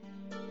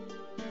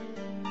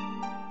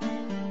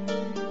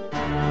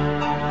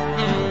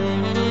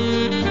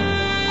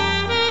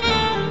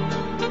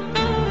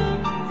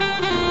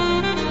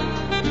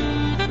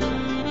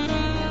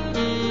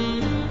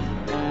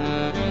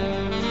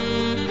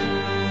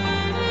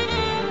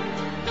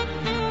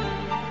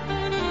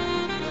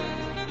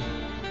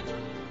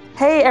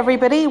Hey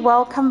everybody,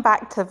 welcome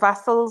back to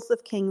Vassals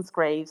of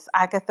Kingsgrave's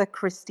Agatha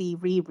Christie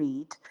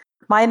Reread.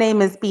 My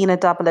name is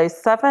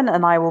Bina007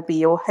 and I will be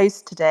your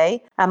host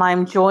today, and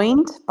I'm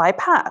joined by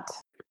Pat.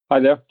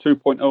 Hi there,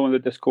 2.0 on the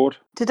Discord.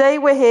 Today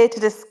we're here to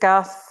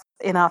discuss,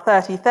 in our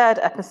 33rd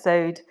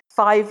episode,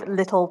 Five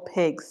Little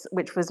Pigs,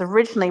 which was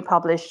originally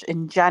published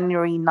in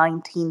January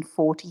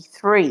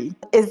 1943.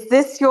 Is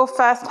this your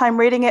first time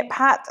reading it,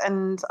 Pat?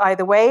 And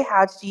either way,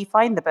 how did you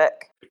find the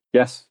book?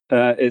 Yes,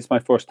 it's my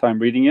first time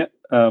reading it,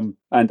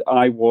 and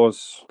I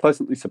was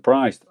pleasantly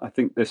surprised. I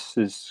think this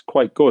is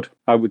quite good.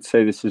 I would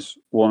say this is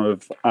one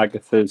of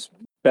Agatha's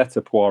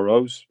better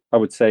Poirots. I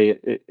would say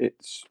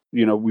it's,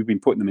 we've been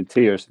putting them in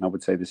tiers, and I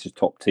would say this is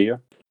top tier.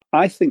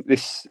 I think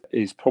this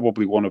is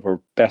probably one of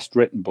her best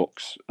written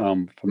books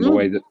from the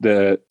way that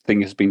the thing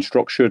has been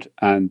structured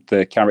and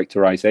the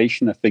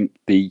characterization. I think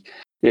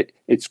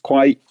it's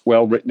quite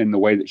well written in the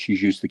way that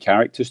she's used the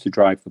characters to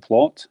drive the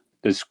plot.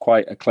 There's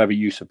quite a clever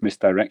use of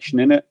misdirection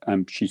in it.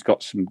 She's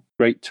got some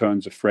great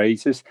turns of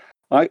phrases.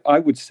 I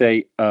would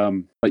say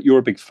that you're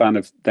a big fan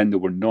of Then There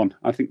Were None.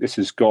 I think this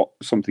has got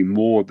something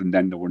more than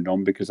Then There Were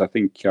None, because I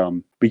think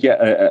we get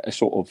a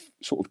sort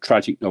of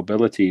tragic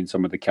nobility in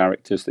some of the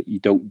characters that you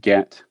don't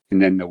get in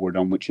Then There Were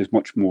None, which is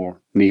much more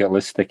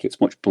nihilistic.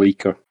 It's much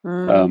bleaker.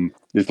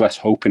 There's less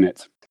hope in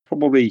it.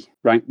 Probably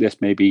rank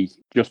this maybe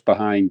just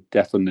behind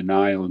Death on the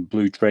Nile and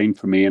Blue Train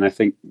for me, and I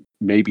think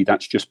maybe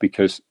that's just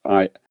because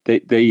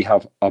they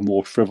have a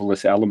more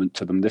frivolous element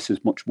to them. This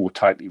is much more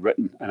tightly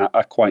written, and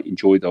I quite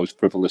enjoy those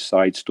frivolous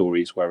side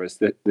stories, whereas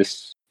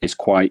this is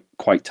quite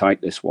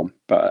tight, this one.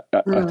 But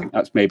I think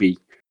that's maybe,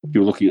 if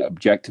you're looking at it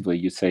objectively,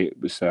 you'd say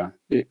it was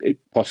it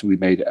possibly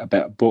made it a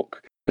better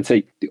book. I'd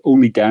say the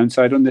only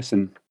downside on this,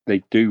 and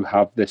they do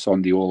have this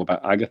on the All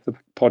About Agatha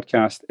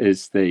podcast,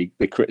 is they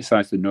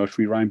criticise the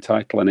nursery rhyme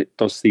title, and it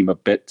does seem a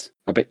bit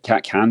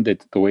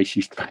cack-handed the way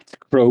she's trying to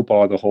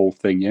crowbar the whole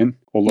thing in.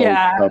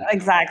 Although,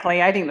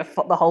 exactly. I think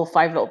the whole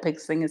Five Little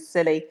Pigs thing is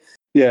silly.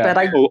 Yeah, but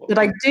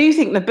I do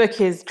think the book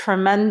is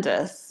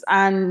tremendous,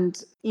 and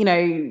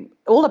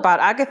All About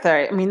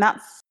Agatha. I mean,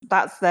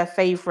 that's their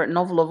favourite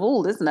novel of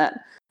all, isn't it?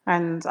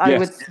 And I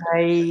would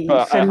say,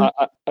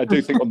 I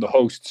do think on the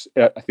hosts,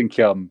 I think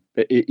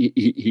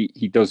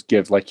he does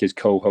give like his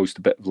co-host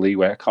a bit of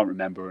leeway. I can't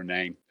remember her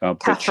name.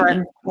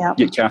 Catherine.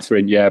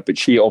 Catherine. Yeah, but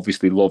she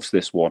obviously loves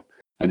this one,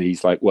 and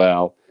he's like,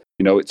 well,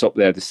 it's up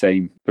there the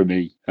same for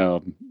me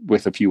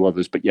with a few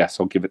others. But yes,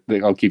 I'll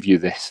give you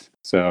this.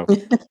 So.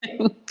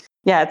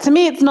 Yeah, to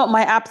me, it's not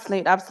my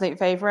absolute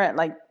favorite.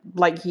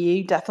 Like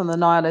you, Death on the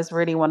Nile is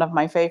really one of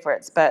my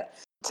favorites, but.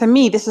 To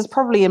me, this is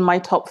probably in my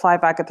top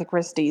 5 Agatha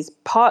Christie's,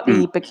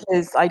 partly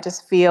because I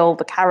just feel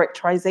the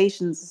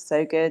characterizations are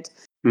so good.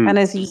 And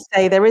as you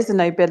say, there is a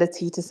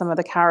nobility to some of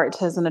the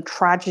characters and a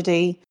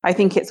tragedy. I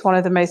think it's one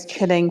of the most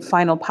chilling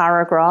final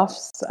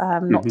paragraphs,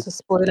 not to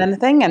spoil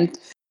anything. And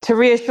to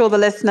reassure the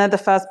listener, the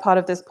first part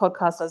of this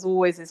podcast, as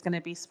always, is going to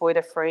be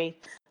spoiler-free.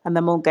 And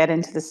then we'll get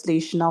into the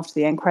solution after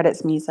the end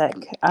credits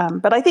music.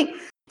 But I think,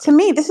 to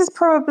me, this is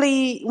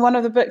probably one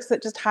of the books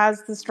that just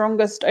has the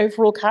strongest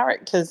overall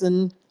characters,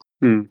 and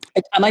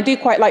I do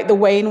quite like the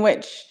way in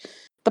which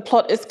the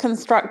plot is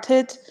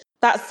constructed.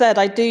 That said,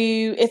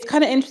 it's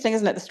kind of interesting,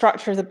 isn't it, the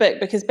structure of the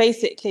book, because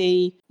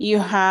basically you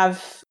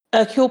have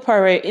Hercule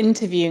Poirot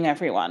interviewing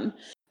everyone,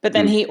 but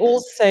then he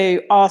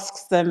also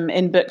asks them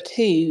in book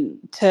 2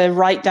 to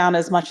write down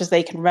as much as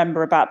they can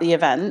remember about the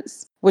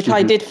events, which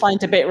I did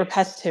find a bit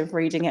repetitive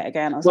reading it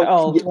again. I was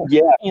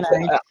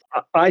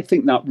I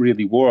think that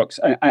really works.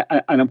 And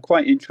I'm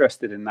quite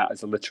interested in that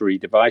as a literary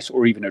device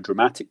or even a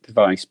dramatic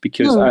device,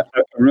 because I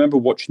remember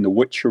watching The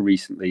Witcher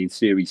recently in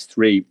series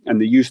 3, and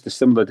they used a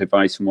similar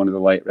device in one of the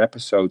later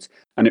episodes,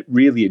 and it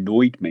really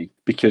annoyed me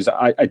because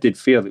I did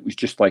feel it was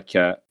just like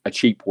a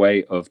cheap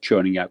way of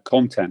churning out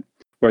content.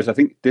 Whereas I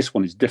think this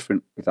one is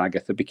different with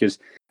Agatha, because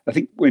I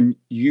think when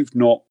you've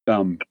not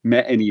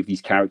met any of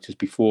these characters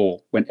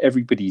before, when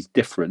everybody's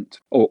different,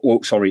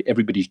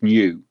 everybody's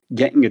new,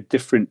 getting a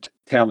different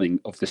telling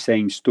of the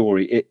same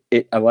story,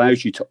 it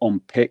allows you to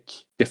unpick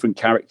different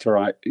character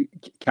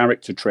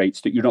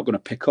traits that you're not going to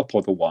pick up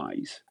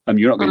otherwise.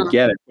 You're not going to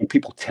get it when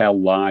people tell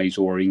lies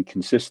or are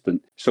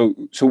inconsistent. So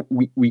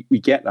we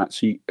get that.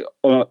 So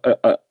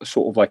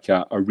sort of like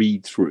a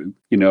read through,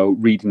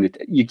 reading it,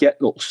 you get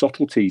little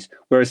subtleties.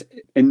 Whereas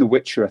in The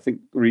Witcher, I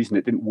think the reason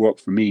it didn't work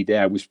for me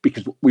there was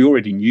because we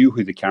already knew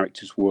who the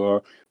characters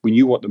were. We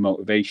knew what the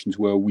motivations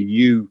were. We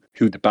knew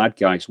who the bad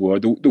guys were.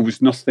 There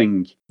was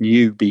nothing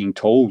new being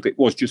told. It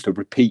was just a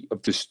repeat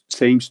of the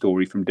same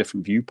story from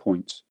different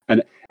viewpoints.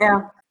 And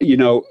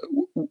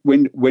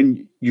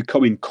when you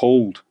come in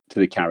cold to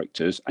the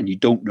characters and you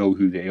don't know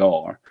who they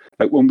are,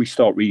 like when we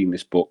start reading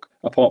this book,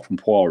 apart from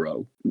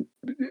Poirot,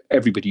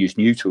 everybody is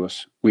new to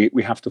us.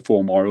 We have to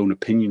form our own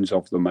opinions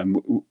of them,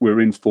 and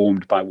we're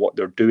informed by what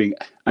they're doing.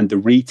 And the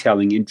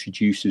retelling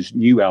introduces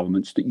new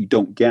elements that you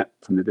don't get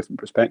from the different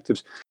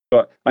perspectives.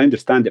 But I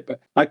understand it,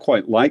 but I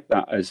quite like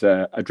that as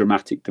a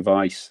dramatic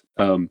device.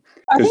 I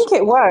think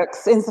it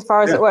works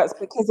insofar as it works,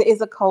 because it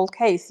is a cold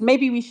case.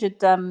 Maybe we should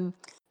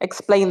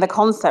explain the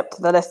concept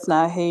to the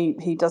listener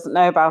who doesn't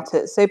know about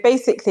it. So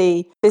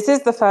basically, this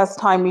is the first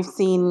time we've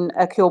seen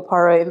Hercule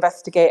Poirot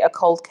investigate a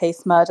cold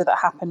case murder that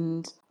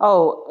happened,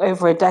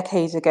 over a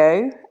decade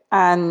ago.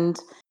 And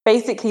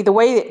basically, the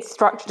way it's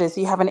structured is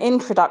you have an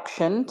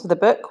introduction to the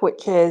book,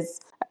 which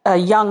is a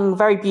young,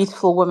 very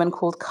beautiful woman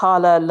called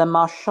Carla Le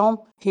Marchand,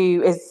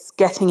 who is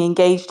getting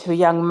engaged to a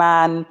young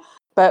man,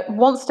 but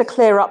wants to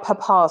clear up her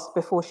past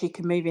before she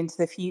can move into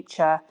the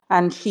future.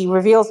 And she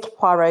reveals to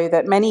Poirot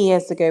that many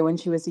years ago, when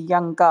she was a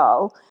young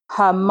girl,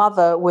 her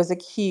mother was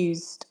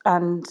accused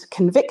and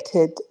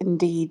convicted,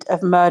 indeed,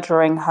 of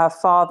murdering her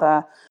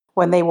father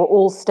when they were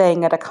all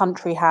staying at a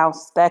country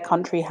house, their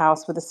country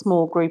house, with a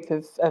small group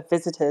of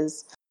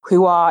visitors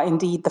who are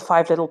indeed the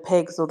Five Little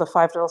Pigs or the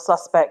Five Little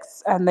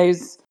Suspects. And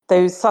those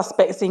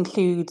suspects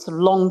include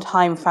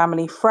long-time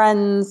family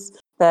friends,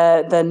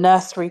 the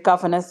nursery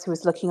governess who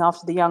was looking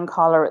after the young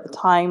Carla at the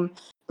time,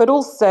 but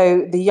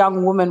also the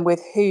young woman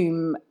with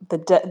whom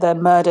the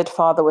murdered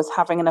father was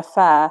having an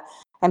affair.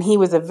 And he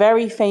was a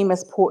very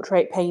famous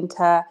portrait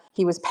painter.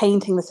 He was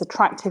painting this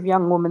attractive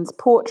young woman's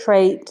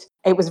portrait.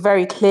 It was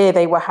very clear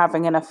they were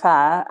having an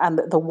affair and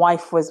that the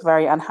wife was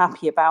very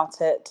unhappy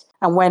about it.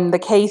 And when the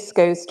case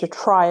goes to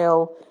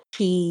trial,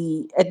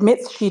 she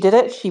admits she did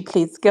it. She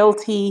pleads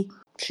guilty.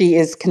 She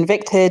is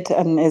convicted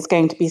and is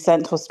going to be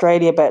sent to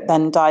Australia, but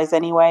then dies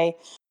anyway.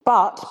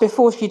 But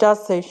before she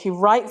does so, she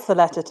writes a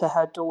letter to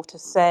her daughter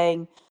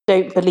saying,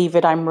 "Don't believe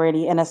it, I'm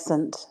really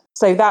innocent."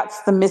 So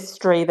that's the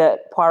mystery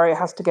that Poirot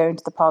has to go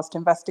into the past to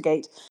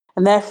investigate.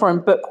 And therefore, in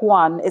book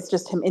one, it's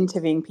just him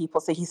interviewing people.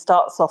 So he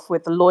starts off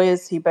with the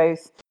lawyers who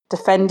both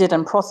defended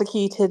and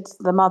prosecuted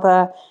the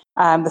mother,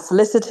 the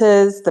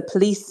solicitors, the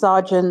police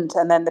sergeant,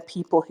 and then the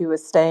people who were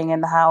staying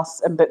in the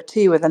house. And book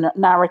two are the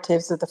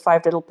narratives of the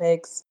Five Little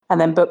Pigs. And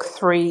then book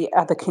three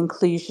are the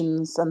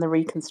conclusions and the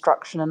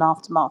reconstruction and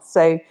aftermath.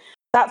 So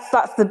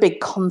that's the big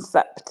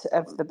concept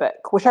of the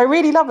book, which I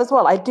really love as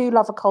well. I do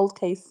love a cold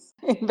case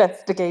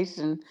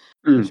investigation,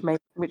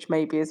 which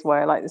maybe is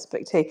why I like this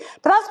book too.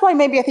 But that's why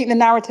maybe I think the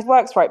narrative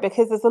works, right?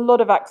 Because there's a lot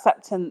of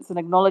acceptance and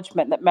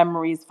acknowledgement that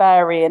memories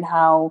vary and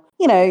how,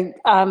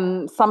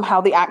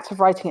 somehow the act of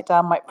writing it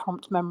down might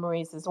prompt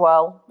memories as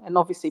well. And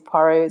obviously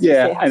Poirot, as you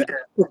say, has to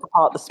pick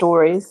apart the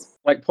stories.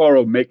 Like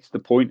Poirot makes the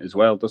point as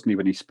well, doesn't he,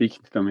 when he's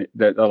speaking to them?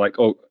 They're like,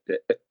 "Oh,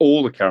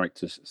 all the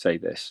characters say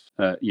this,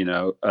 but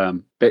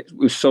it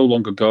was so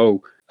long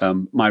ago,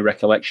 my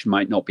recollection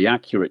might not be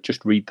accurate.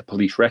 Just read the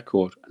police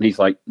record." And he's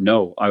like,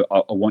 "No, I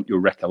want your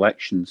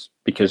recollections,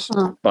 because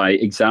by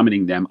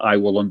examining them, I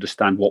will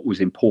understand what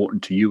was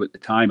important to you at the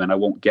time, and I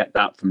won't get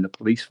that from the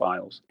police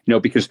files."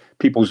 Because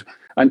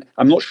and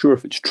I'm not sure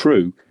if it's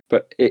true,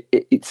 but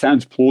it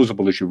sounds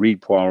plausible as you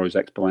read Poirot's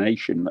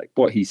explanation. Like,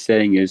 what he's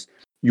saying is,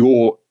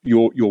 your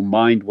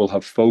mind will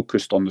have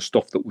focused on the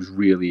stuff that was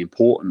really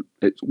important.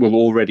 It will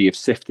already have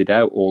sifted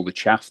out all the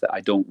chaff that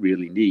I don't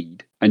really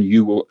need, and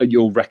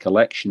your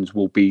recollections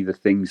will be the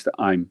things that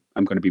I'm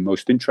going to be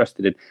most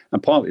interested in.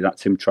 And partly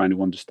that's him trying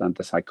to understand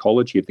the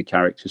psychology of the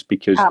characters,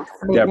 because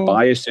their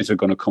biases are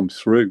going to come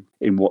through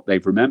in what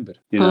they've remembered.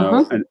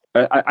 And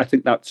I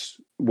think that's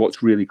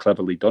what's really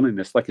cleverly done in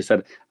this. Like I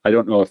said, I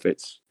don't know if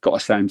it's got a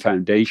sound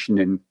foundation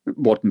in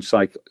modern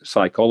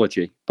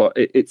psychology, but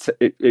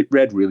it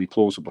read really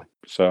plausibly.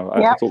 So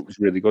I thought it was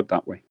really good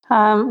that way.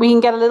 We can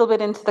get a little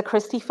bit into the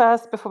Christie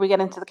first before we get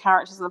into the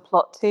characters and the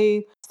plot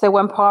too. So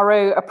when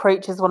Poirot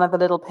approaches one of the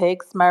little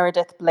pigs,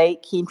 Meredith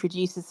Blake, he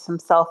introduces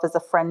himself as a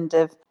friend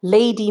of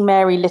Lady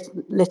Mary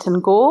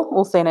Lytton Gore,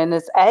 also known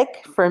as Egg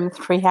from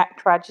Three Act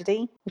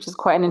Tragedy, which is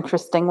quite an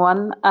interesting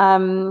one.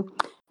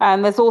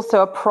 And there's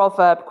also a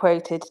proverb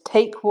quoted,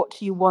 "Take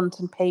what you want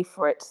and pay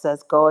for it,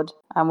 says God,"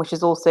 which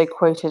is also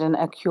quoted in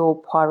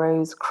Hercule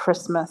Poirot's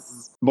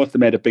Christmas. Must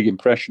have made a big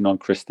impression on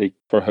Christie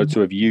for her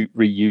to have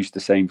reused the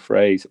same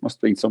phrase. It must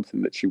have been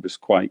something that she was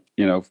quite,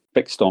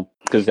 fixed on,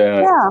 because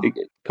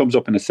it comes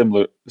up in a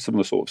similar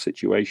sort of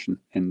situation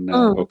in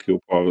Hercule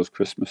Poirot's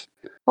Christmas.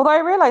 Although I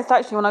realised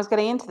actually when I was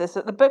getting into this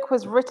that the book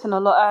was written a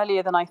lot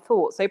earlier than I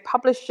thought. So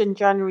published in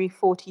January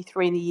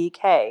 43 in the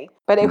UK,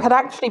 but it had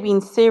actually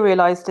been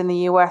serialised in the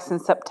US in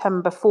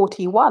September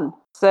 41.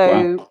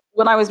 So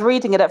when I was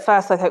reading it at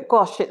first, I thought,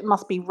 gosh, it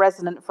must be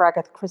resonant for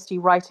Agatha Christie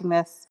writing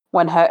this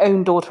when her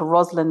own daughter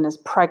Rosalind is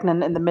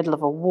pregnant in the middle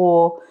of a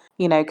war,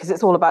 because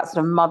it's all about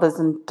sort of mothers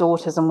and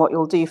daughters and what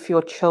you'll do for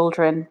your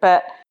children.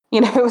 But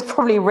it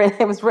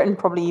was written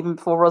probably even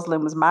before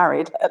Rosalind was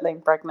married, let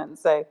alone pregnant.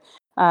 So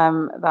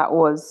that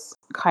was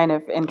kind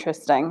of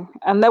interesting.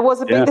 And there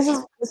was a big,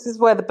 this is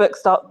where the book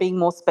started being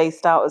more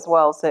spaced out as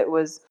well. So it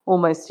was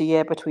almost a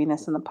year between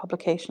this and the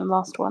publication of the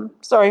last one.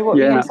 Sorry, what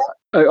were you going to say?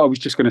 I was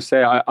just going to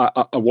say,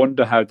 I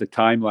wonder how the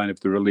timeline of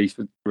the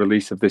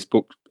release of this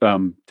book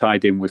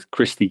tied in with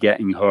Christie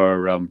getting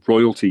her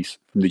royalties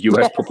from the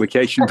US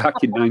publication back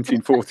in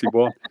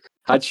 1941.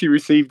 Had she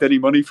received any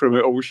money from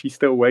it, or was she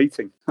still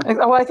waiting?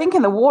 Well, I think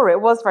in the war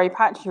it was very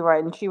patchy,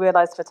 right? And she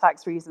realised for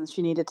tax reasons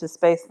she needed to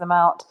space them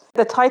out.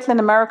 The title in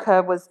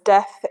America was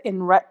Death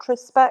in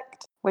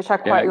Retrospect, which I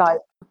quite like.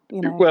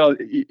 Well,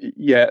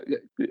 yeah,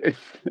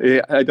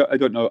 I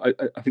don't know.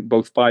 I think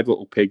both Five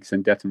Little Pigs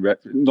and Death and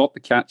not the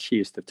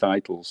catchiest of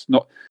titles.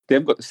 Not they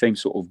haven't got the same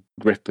sort of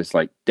grip as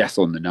like Death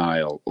on the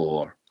Nile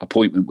or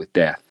Appointment with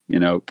Death,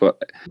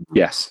 But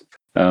yes.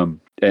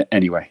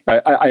 Anyway,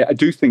 I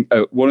do think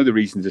one of the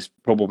reasons this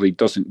probably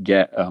doesn't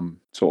get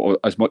sort of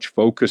as much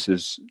focus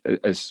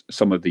as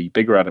some of the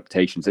bigger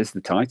adaptations is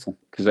the title,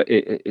 because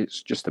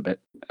it's just a bit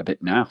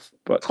naff,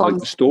 but like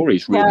the story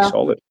is really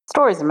solid.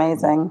 Story's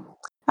amazing.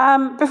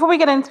 Before we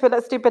get into it,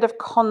 let's do a bit of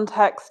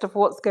context of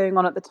what's going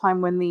on at the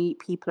time when the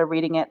people are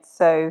reading it.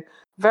 So,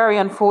 very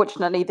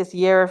unfortunately, this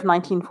year of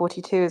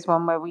 1942 is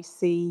one where we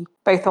see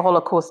both the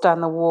Holocaust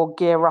and the war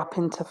gear up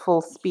into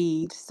full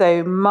speed.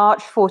 So,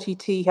 March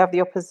 42, you have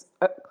the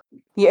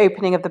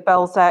opening of the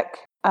Belzec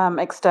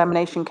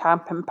extermination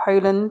camp in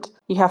Poland.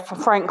 You have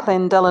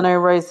Franklin Delano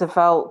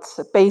Roosevelt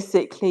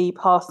basically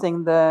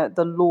passing the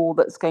law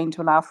that's going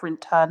to allow for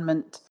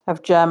internment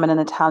of German and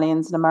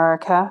Italians in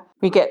America.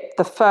 We get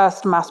the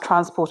first mass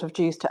transport of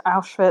Jews to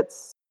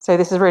Auschwitz. So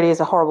this is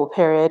a horrible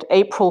period.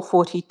 April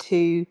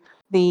 42,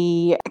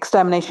 the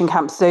extermination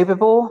camp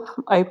Sobibor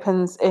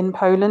opens in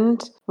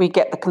Poland. We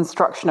get the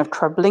construction of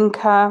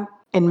Treblinka.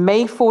 In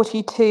May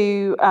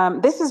 42,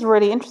 this is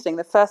really interesting.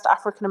 The first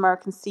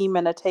African-American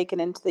seamen are taken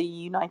into the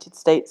United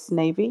States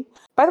Navy.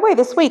 By the way,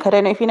 this week, I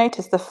don't know if you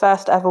noticed, the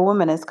first ever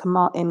woman is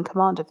in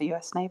command of the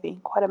US Navy.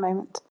 Quite a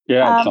moment.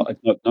 Yeah, I've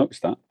not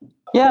noticed that.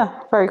 Yeah,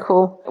 very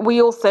cool.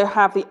 We also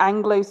have the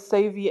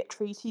Anglo-Soviet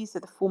Treaty, so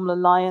the formal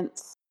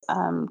alliance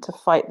to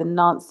fight the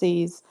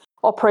Nazis.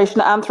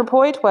 Operation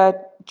Anthropoid,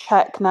 where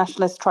Czech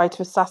nationalists tried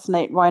to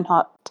assassinate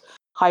Reinhard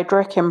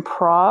Heydrich in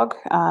Prague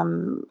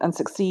and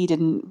succeed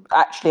in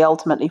actually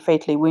ultimately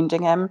fatally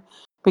wounding him.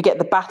 We get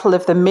the Battle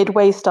of the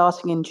Midway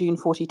starting in June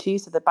 42,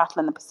 so the battle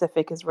in the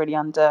Pacific is really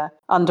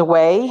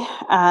underway.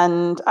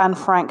 And Anne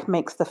Frank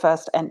makes the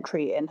first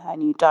entry in her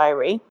new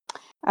diary.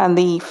 And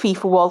the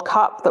FIFA World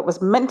Cup that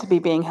was meant to be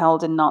being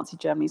held in Nazi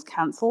Germany is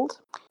cancelled.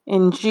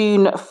 In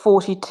June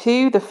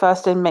 42, the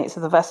first inmates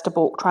of the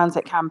Westerbork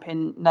transit camp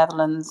in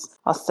Netherlands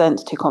are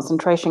sent to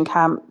concentration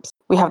camps.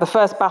 We have the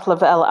first Battle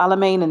of El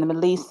Alamein in the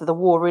Middle East, so the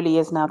war really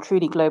is now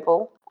truly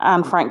global.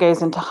 Anne Frank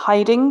goes into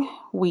hiding.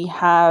 We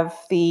have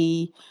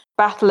the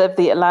Battle of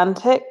the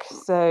Atlantic.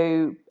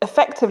 So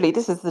effectively,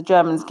 this is the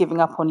Germans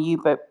giving up on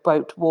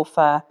U-boat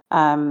warfare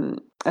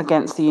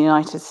against the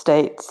United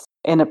States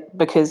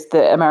because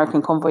the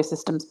American convoy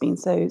system's been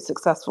so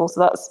successful.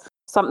 So that's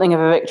something of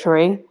a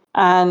victory.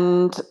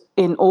 And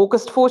in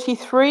August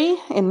 43,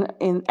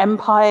 in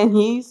Empire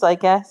news, I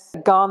guess,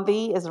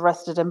 Gandhi is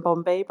arrested in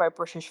Bombay by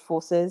British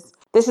forces.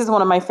 This is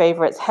one of my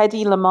favorites.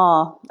 Hedy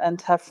Lamarr and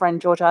her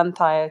friend George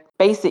Antheil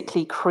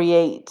basically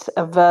create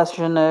a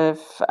version of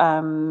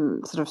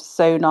sort of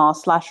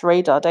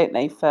sonar/radar, don't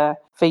they, for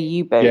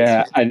U-boats?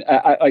 Yeah, and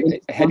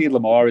Hedy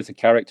Lamarr is a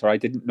character I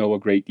didn't know a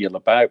great deal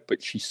about,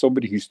 but she's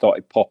somebody who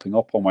started popping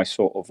up on my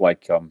sort of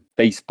like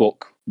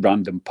Facebook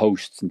random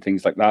posts and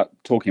things like that,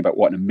 talking about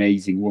what an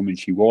amazing woman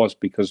she was,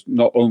 because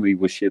not only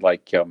was she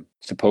like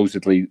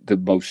supposedly the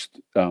most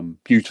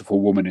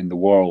beautiful woman in the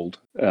world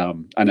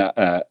and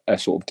a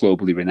sort of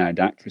globally renowned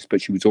actress,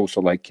 but she was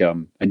also like a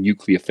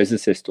nuclear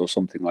physicist or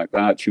something like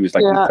that. She was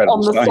like an incredible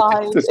on the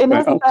scientist side in her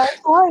as well. spare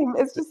time.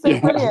 It's just so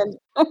brilliant.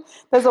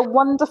 There's a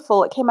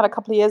wonderful, it came out a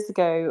couple of years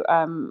ago,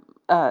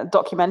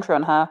 documentary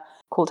on her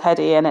called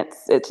Hedy, and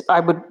it's I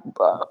would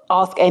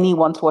ask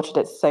anyone to watch it.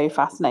 It's so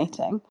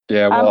fascinating.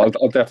 Yeah, well,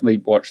 I'll definitely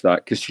watch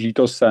that, because she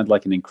does sound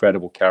like an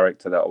incredible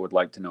character that I would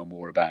like to know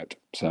more about.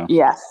 So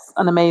yes,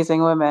 an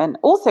amazing woman.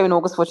 Also in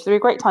August 43, a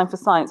great time for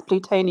science.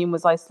 Plutonium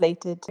was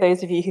isolated.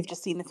 Those of you who've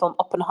just seen the film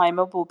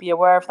Oppenheimer will be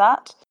aware of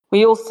that.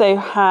 We also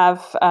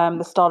have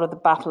the start of the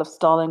Battle of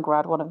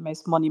Stalingrad, one of the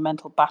most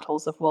monumental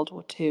battles of World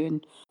War II,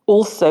 and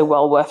also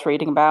well worth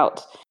reading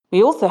about.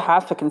 We also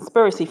have, for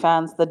conspiracy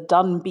fans, the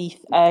Dunbeath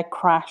air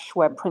crash,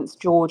 where Prince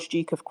George,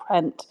 Duke of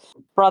Kent,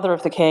 brother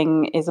of the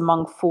King, is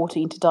among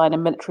 14 to die in a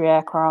military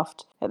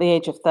aircraft at the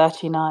age of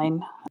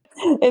 39.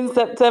 In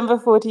September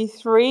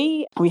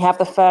 43, we have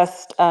the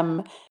first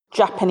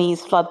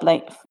Japanese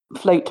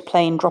float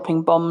plane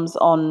dropping bombs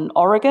on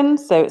Oregon.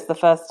 So it's the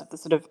first of the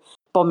sort of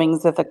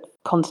bombings of the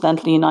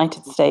continental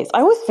United States.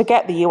 I always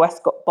forget the US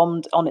got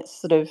bombed on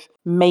its sort of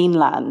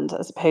mainland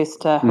as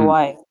opposed to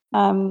Hawaii.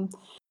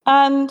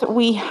 And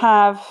we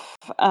have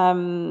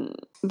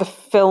the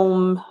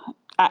film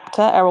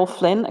actor Errol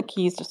Flynn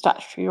accused of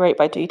statutory rape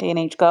by 2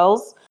 teenage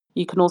girls.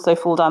 You can also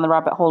fall down the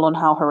rabbit hole on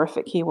how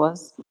horrific he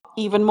was.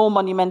 Even more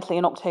monumentally,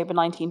 in October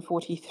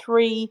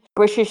 1943,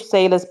 British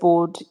sailors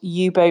board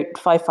U-boat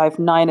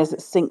 559 as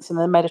it sinks in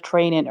the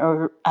Mediterranean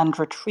and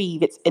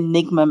retrieve its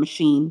Enigma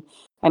machine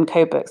and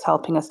codebooks,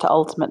 helping us to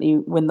ultimately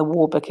win the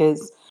war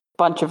because a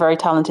bunch of very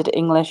talented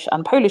English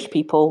and Polish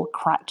people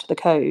cracked the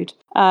code.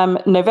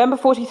 November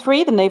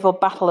 43, the naval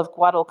battle of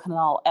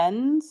Guadalcanal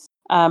ends.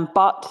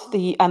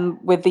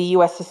 With the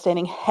US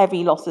sustaining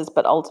heavy losses,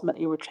 but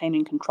ultimately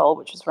retaining control,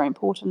 which is very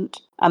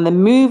important. And the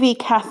movie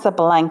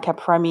Casablanca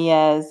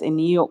premieres in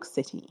New York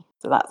City.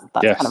 So that's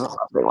yes. kind of a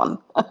lovely one.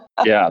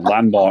 Yeah,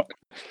 landmark.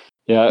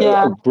 Yeah,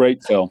 Yeah, a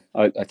great film.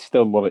 I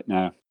still love it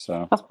now.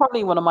 So that's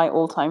probably one of my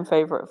all-time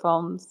favorite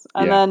films.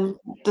 And yeah, then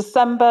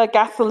December,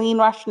 gasoline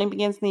rationing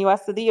begins in the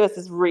US. So the US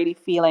is really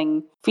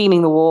feeling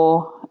the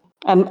war.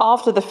 And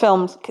after the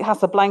film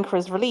Casablanca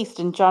is released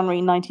in January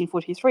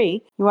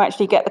 1943, you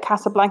actually get the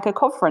Casablanca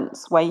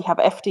Conference, where you have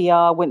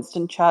FDR,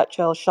 Winston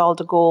Churchill, Charles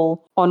de Gaulle,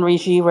 Henri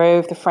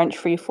Giraud, the French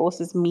Free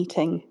Forces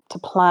meeting to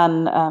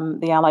plan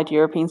the Allied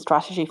European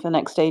strategy for the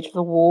next stage of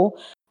the war.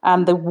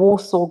 And the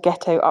Warsaw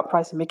Ghetto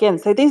uprising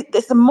begins. So this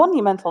is a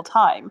monumental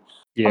time.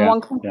 And yeah,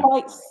 one can yeah.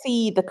 quite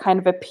see the kind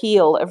of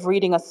appeal of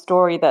reading a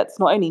story that's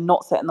not only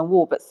not set in the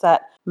war, but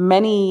set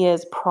many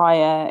years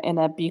prior in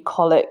a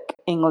bucolic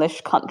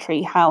English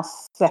country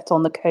house set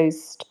on the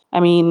coast. I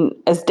mean,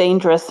 as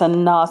dangerous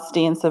and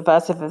nasty and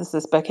subversive as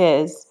this book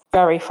is,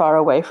 very far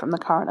away from the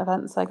current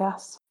events, I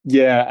guess.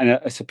 Yeah, and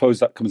I suppose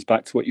that comes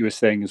back to what you were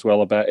saying as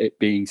well about it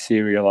being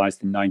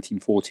serialized in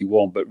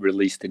 1941 but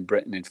released in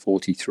Britain in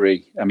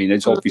 43. I mean,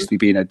 it's obviously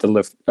been a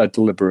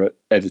deliberate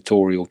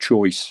editorial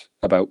choice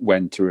about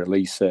when to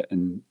release it,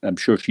 and I'm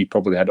sure she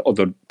probably had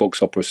other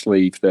books up her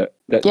sleeve that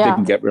Yeah.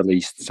 didn't get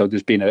released. So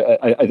there's been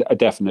a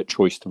definite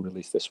choice to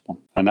release this one,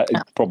 and it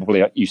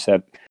probably, like you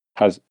said,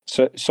 has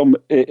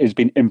it has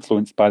been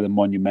influenced by the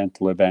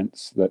monumental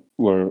events that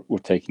were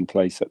taking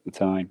place at the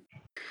time.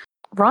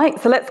 Right,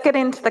 so let's get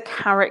into the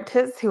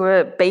characters who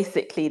are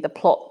basically the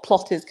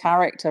plot is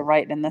character,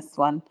 right, in this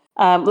one.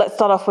 Let's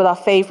start off with our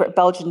favourite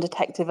Belgian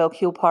detective,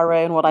 Hercule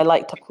Poirot, and what I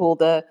like to call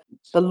the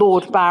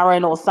Lord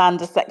Baron or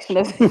Sanders section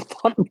of this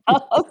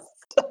podcast.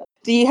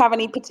 Do you have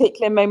any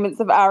particular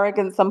moments of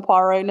arrogance and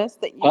Poirotness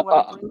that you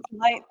want to bring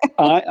tonight?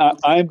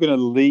 I am going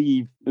to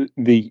leave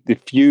the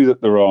few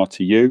that there are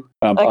to you.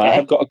 I Okay.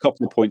 have got a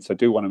couple of points I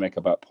do want to make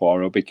about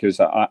Poirot,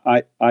 because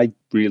I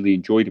really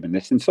enjoyed him in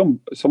this. And some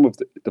of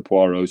the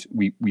Poirots,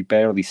 we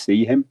barely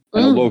see him.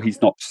 And although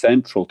he's not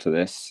central to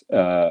this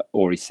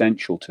or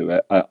essential to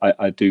it,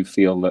 I do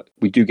feel that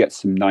we do get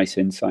some nice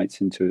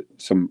insights into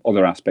some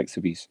other aspects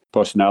of his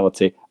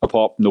personality,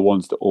 apart from the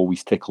ones that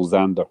always tickle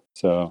Xander.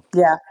 So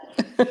Yeah.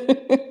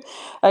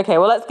 Okay,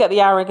 well, let's get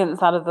the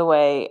arrogance out of the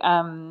way.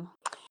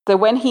 So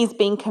when he's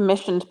being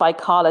commissioned by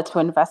Carla to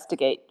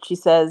investigate, she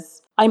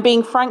says, "I'm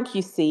being frank,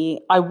 you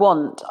see. I've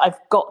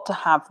got to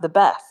have the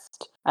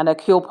best." And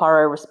Hercule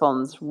Poirot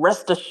responds,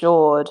 "Rest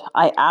assured,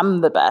 I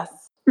am the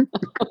best."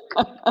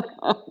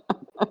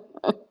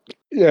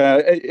 yeah,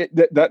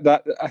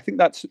 that I think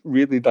that's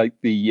really like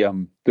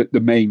the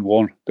main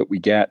one that we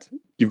get.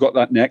 You've got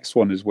that next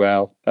one as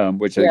well,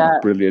 which I think is Yeah.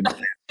 brilliant.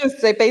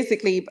 So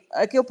basically,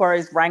 Hercule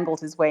Poirot's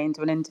wrangled his way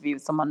into an interview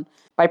with someone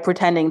by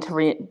pretending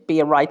to be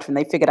a writer, and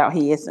they figured out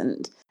he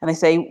isn't. And they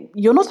say,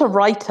 "You're not a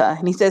writer."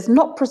 And he says,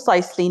 "Not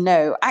precisely,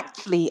 no.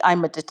 Actually,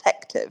 I'm a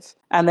detective."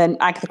 And then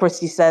Agatha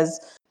Christie says,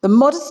 "The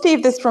modesty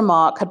of this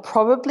remark had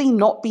probably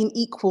not been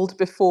equaled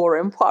before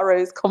in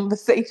Poirot's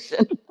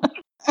conversation."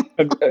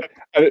 And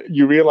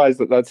you realise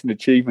that that's an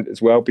achievement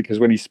as well, because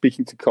when he's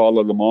speaking to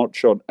Carla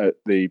Lamarchon at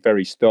the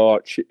very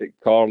start,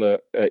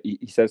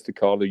 he says to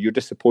Carla, "You're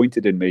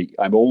disappointed in me.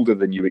 I'm older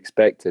than you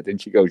expected,"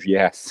 and she goes,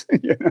 "Yes."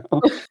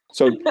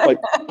 So like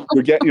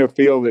we're getting a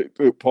feel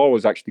that Paul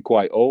was actually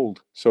quite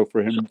old. So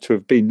for him to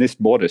have been this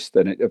modest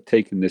and it have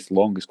taken this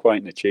long is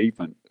quite an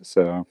achievement.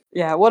 So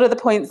Yeah. What are the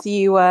points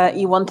you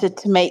wanted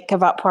to make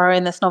about Poirot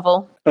in this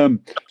novel?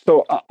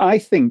 So I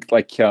think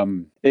like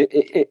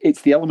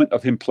it's the element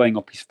of him playing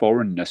up his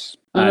foreignness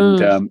and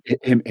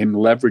him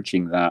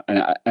leveraging that,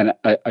 and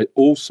I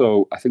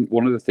also I think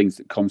one of the things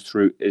that comes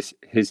through is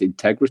his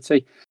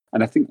integrity,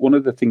 and I think one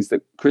of the things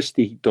that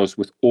Christie does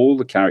with all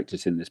the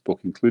characters in this book,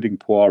 including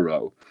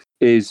Poirot,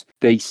 is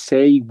they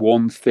say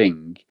one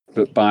thing,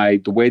 but by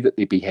the way that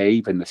they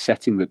behave and the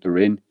setting that they're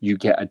in, you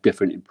get a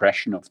different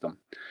impression of them.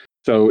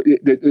 So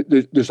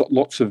there's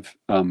lots of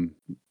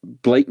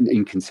blatant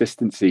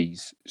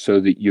inconsistencies, so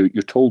that you're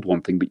told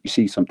one thing but you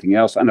see something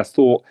else. And I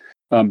thought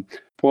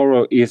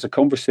Poirot has a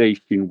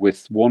conversation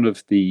with one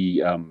of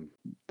the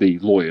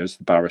lawyers,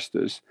 the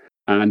barristers,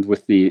 and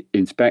with the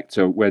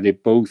inspector, where they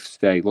both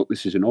say, "Look,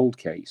 this is an old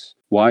case.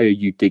 Why are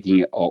you digging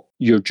it up?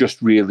 You're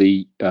just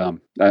really,"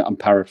 I'm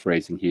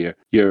paraphrasing here,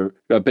 "you're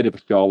a bit of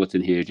a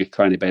charlatan here, just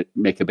trying to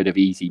make a bit of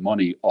easy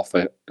money off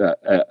a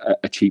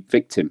cheap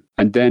victim."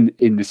 And then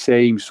in the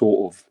same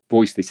sort of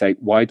voice, they say,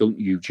 "Why don't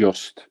you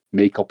just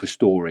make up a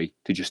story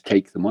to just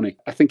take the money?"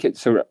 I think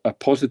it's a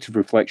positive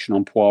reflection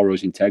on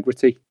Poirot's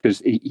integrity, because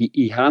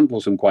he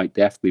handles them quite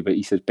deftly, but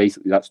he says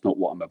basically, "That's not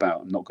what I'm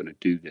about. I'm not going to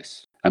do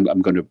this.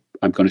 I'm going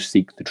to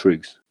seek the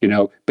truth,"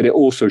 But it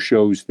also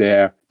shows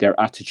their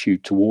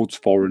attitude towards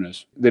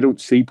foreigners. They don't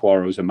see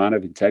Poirot as a man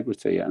of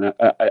integrity, and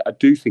I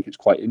do think it's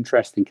quite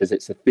interesting, because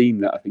it's a theme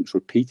that I think is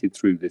repeated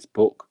through this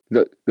book.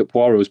 That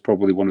Poirot is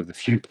probably one of the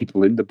few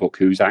people in the book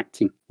who's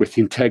acting with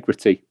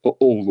integrity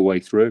all the way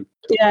through.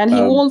 Yeah, and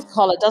he warns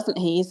Carla, doesn't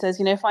he? He says,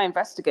 if I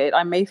investigate,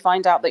 I may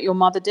find out that your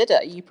mother did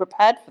it. Are you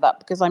prepared for that?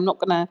 Because I'm not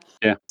going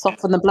to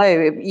soften the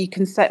blow. You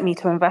can set me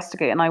to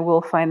investigate and I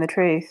will find the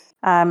truth.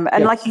 And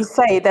like you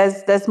say,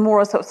 there's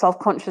more a sort of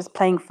self-conscious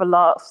playing for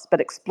laughs,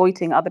 but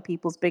exploiting other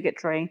people's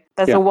bigotry.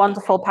 There's a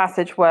wonderful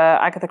passage where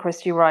Agatha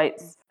Christie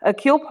writes,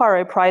 Hercule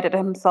Poirot prided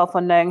himself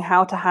on knowing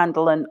how to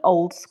handle an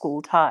old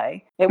school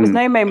tie. It was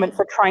no moment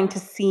for trying to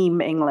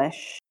seem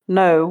English.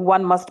 No,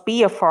 one must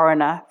be a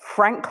foreigner,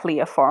 frankly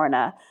a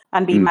foreigner,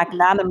 and be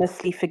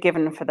magnanimously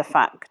forgiven for the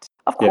fact.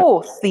 Of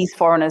course, these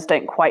foreigners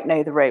don't quite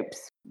know the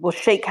ropes. Will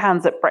shake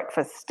hands at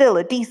breakfast. Still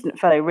a decent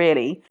fellow,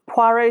 really.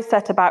 Poirot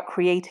set about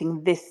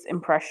creating this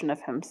impression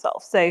of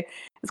himself. So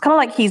it's kind of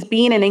like he's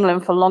been in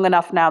England for long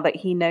enough now that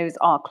he knows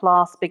our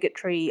class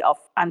bigotry, our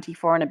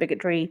anti-foreigner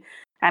bigotry,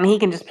 and he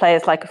can just play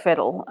us like a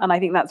fiddle. And I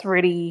think that's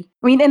really,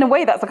 in a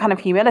way, that's a kind of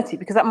humility,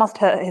 because that must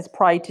hurt his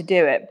pride to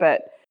do it.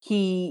 But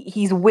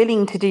he's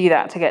willing to do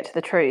that to get to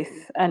the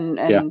truth. And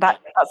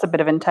that's a bit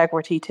of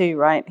integrity too,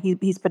 right?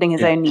 He's putting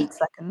his own needs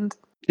second.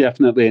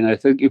 Definitely, and I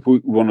think if we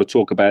want to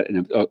talk about it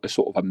in a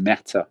sort of a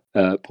meta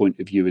point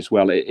of view as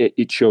well,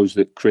 it shows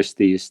that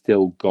Christie has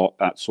still got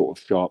that sort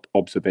of sharp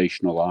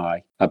observational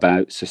eye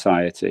about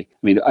society.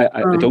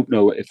 I don't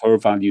know if her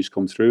values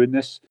come through in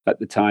this at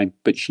the time,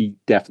 but she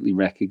definitely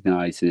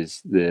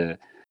recognises the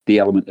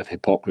element of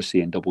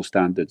hypocrisy and double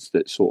standards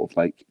that sort of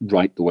like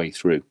right the way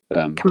through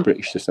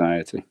British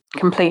society.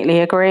 Completely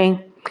agree.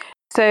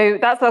 So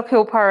that's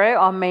Hercule Poirot,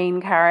 our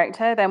main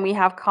character. Then we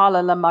have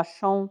Carla Le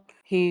Marchand,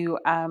 who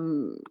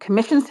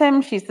commissions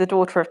him. She's the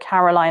daughter of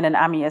Caroline and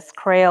Amyas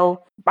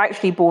Crail,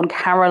 actually born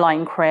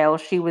Caroline Crail.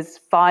 She was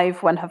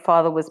 5 when her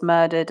father was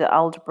murdered at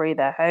Alderbury,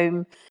 their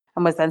home,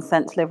 and was then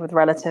sent to live with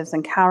relatives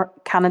in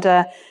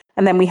Canada.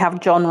 And then we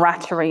have John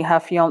Rattery, her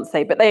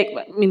fiancé. But I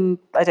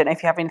don't know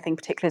if you have anything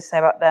particular to say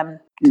about them.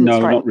 No,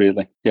 not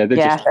really. Yeah, they're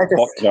just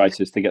plot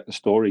devices to get the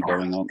story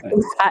going, aren't they?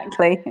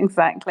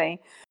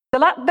 Exactly. So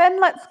then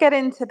let's get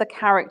into the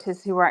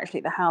characters who were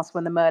actually at the house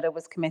when the murder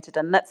was committed.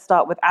 And let's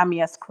start with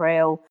Amyas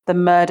Crail, the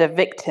murder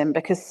victim,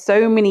 because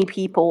so many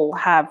people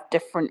have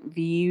different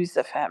views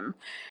of him.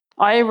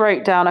 I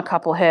wrote down a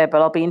couple here,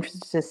 but I'll be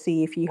interested to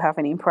see if you have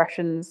any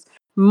impressions.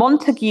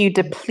 Montague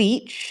de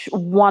Pleach,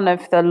 one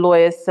of the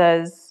lawyers,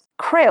 says,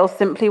 Crail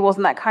simply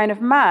wasn't that kind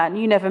of man.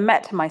 You never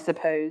met him, I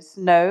suppose.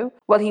 No?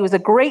 Well, he was a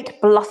great,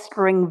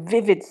 blustering,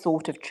 vivid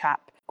sort of chap.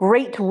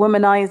 Great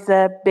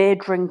womanizer, beer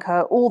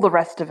drinker, all the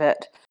rest of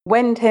it.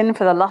 Went in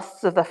for the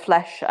lusts of the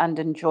flesh and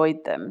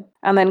enjoyed them.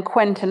 And then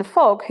Quentin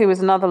Fogg, who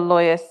is another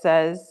lawyer,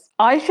 says,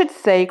 I should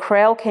say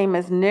Crail came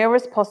as near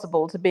as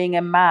possible to being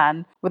a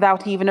man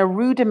without even a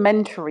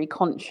rudimentary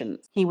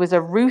conscience. He was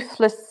a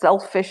ruthless,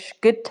 selfish,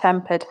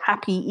 good-tempered,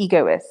 happy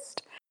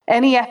egoist.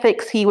 Any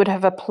ethics he would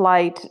have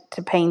applied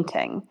to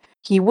painting.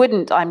 He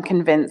wouldn't, I'm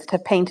convinced,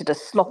 have painted a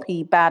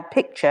sloppy, bad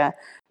picture,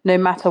 no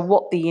matter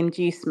what the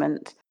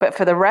inducement. But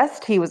for the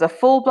rest, he was a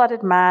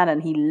full-blooded man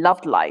and he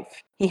loved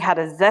life. He had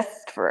a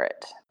zest for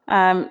it.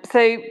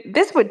 So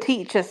this would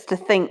teach us to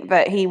think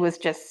that he was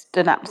just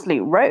an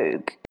absolute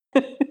rogue.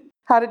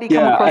 How did he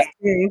come across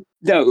to you?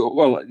 No,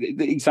 well,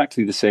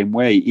 exactly the same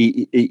way.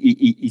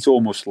 He's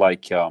almost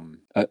like a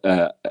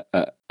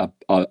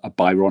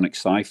Byronic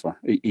cipher.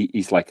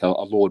 He's like a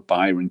Lord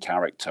Byron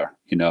character.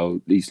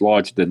 He's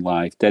larger than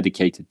life,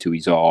 dedicated to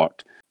his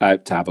art,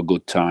 out to have a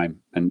good time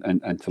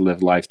and to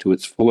live life to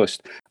its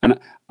fullest. And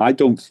I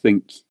don't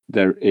think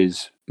there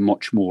is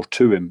much more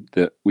to him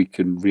that we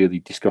can really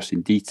discuss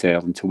in detail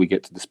until we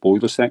get to the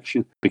spoiler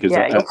section, because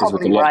as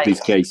with a lot of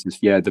these cases,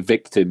 the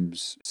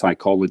victim's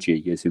psychology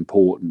is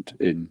important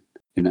in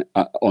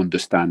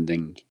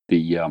understanding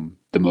the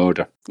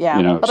murder.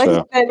 But I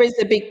think there is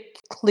a big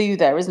clue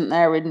there, isn't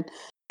there, in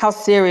how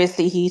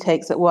seriously he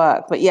takes it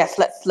work. But yes,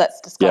 let's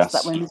discuss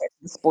that when we get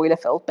to the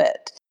spoiler-filled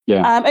bit.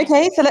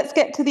 Okay, so let's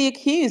get to the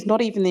accused,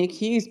 not even the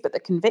accused, but the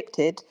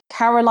convicted.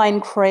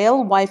 Caroline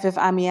Crail, wife of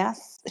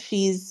Amyas.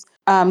 She's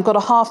got a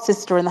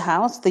half-sister in the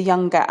house, the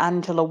younger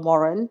Angela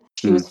Warren.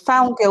 She was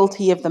found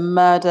guilty of the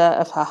murder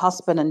of her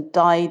husband and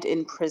died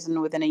in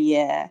prison within a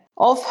year.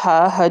 Of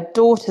her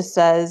daughter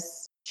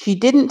says, she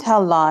didn't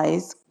tell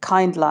lies,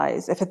 kind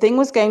lies. If a thing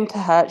was going to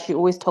hurt, she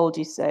always told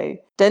you so.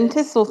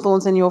 Dentists or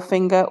thorns in your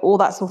finger, all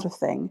that sort of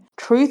thing.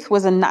 Truth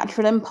was a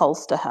natural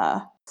impulse to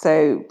her.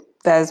 So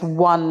there's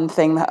one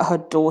thing that her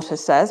daughter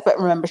says, but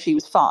remember she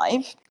was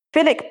 5.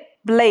 Philip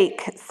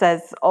Blake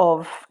says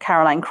of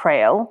Caroline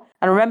Crail,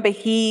 and remember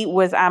he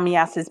was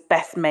Amyas's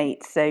best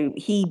mate, so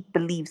he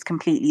believes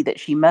completely that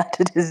she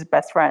murdered his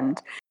best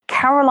friend.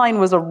 Caroline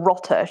was a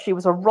rotter. She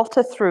was a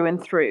rotter through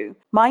and through.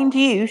 Mind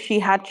you, she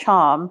had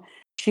charm.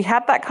 She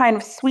had that kind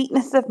of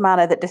sweetness of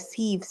manner that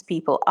deceives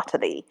people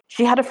utterly.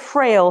 She had a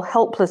frail,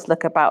 helpless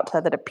look about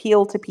her that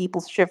appealed to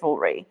people's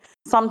chivalry.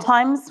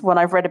 Sometimes, when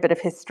I've read a bit of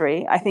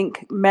history, I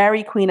think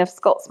Mary, Queen of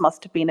Scots,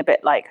 must have been a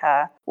bit like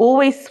her.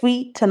 Always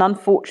sweet and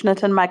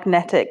unfortunate and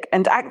magnetic,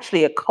 and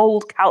actually a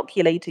cold,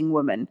 calculating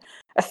woman.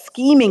 A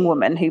scheming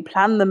woman who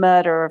planned the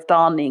murder of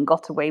Darnley and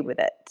got away with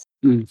it.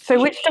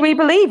 So which do we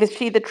believe? Is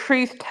she the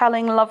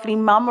truth-telling, lovely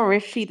mum, or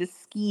is she the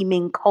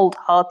scheming,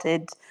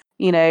 cold-hearted,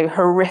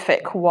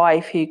 horrific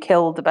wife who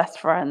killed the best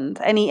friend.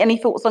 Any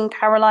thoughts on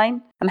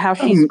Caroline and how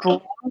she's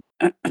drawn?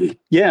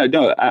 Yeah,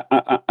 no,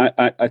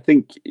 I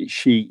think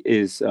she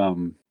is.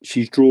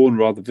 She's drawn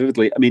rather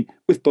vividly. I mean,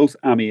 with both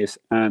Ammius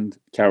and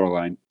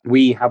Caroline,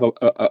 we have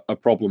a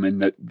problem in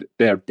that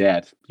they're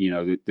dead.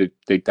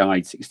 They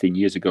died 16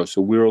 years ago,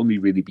 so we're only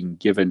really being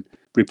given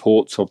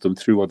reports of them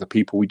through other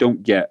people. We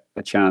don't get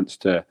a chance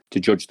to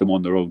judge them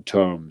on their own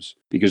terms,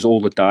 because all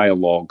the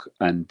dialogue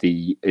and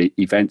the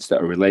events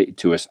that are related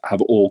to us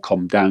have all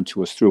come down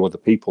to us through other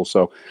people.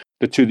 So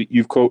the two that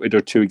you've quoted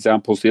are two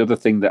examples. The other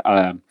thing that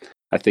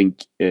I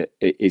think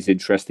is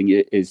interesting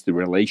is the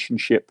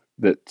relationship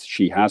that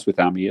she has with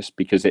Ammius,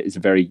 because it's a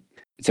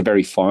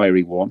very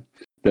fiery one.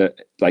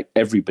 That, like,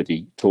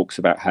 everybody talks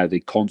about how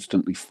they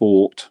constantly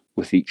fought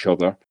with each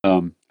other,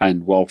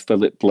 and while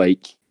Philip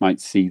Blake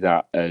might see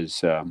that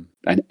as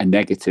a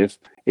negative,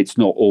 it's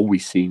not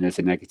always seen as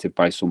a negative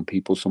by some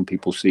people. Some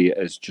people see it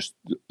as just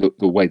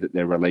the way that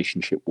their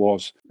relationship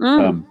was.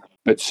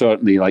 But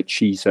certainly, like,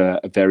 she's a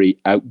very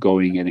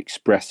outgoing and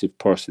expressive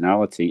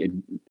personality,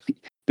 and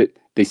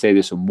they say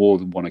this on more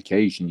than one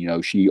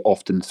occasion. She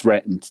often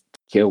threatened to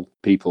kill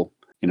people.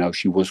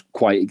 She was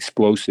quite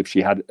explosive. She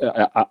had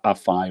a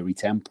fiery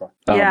temper.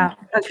 And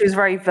she was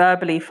very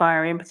verbally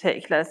fiery in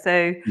particular.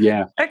 So,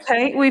 yeah.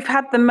 Okay, we've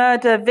had the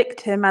murder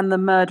victim and the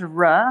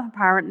murderer,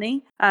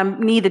 apparently.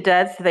 Neither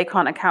dead, so they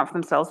can't account for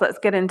themselves. Let's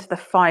get into the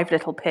 5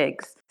 little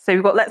pigs. So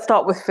let's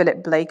start with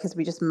Philip Blake, as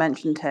we just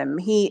mentioned him.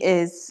 He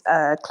is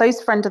a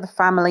close friend of the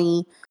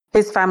family.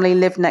 His family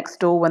lived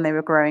next door when they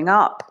were growing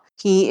up.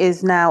 He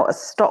is now a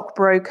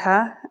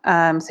stockbroker.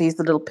 So he's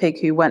the little pig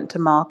who went to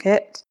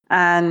market.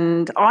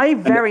 And I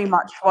very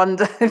much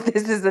wonder if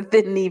this is a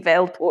thinly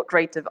veiled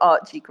portrait of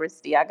Archie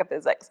Christie,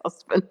 Agatha's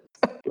ex-husband.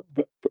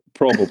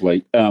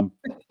 Probably.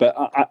 But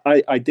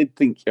I did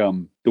think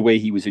the way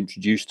he was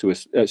introduced to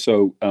us,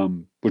 so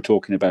we're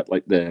talking about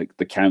like the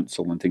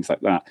council and things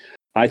like that.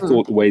 I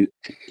thought the way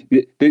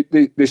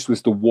this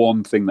was the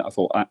one thing that I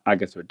thought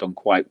Agatha had done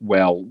quite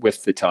well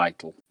with the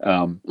title.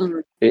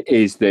 It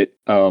is that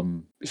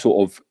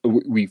sort of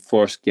we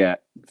first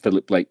get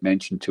Philip Blake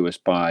mentioned to us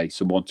by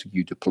Sir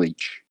Montague de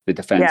Pleach, the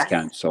defence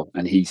counsel,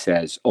 and he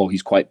says, "Oh,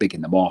 he's quite big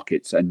in the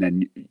markets," and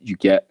then you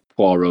get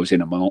Poirot's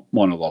in a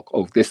monologue.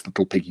 "Oh, this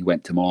little piggy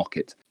went to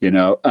market,"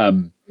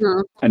 and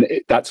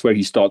that's where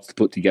he starts to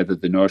put together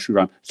the nursery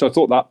rhyme. So I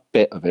thought that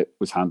bit of it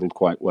was handled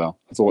quite well.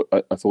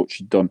 I thought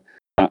she'd done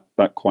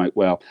that quite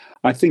well.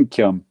 I think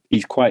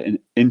he's quite an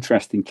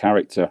interesting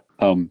character,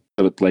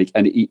 Philip Blake,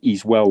 and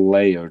he's well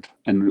layered.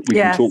 And we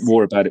can talk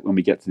more about it when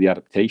we get to the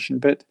adaptation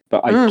bit.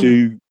 But I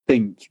do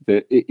think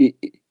that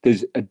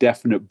there's a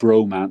definite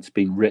bromance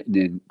being written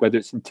in, whether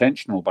it's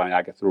intentional by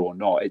Agatha or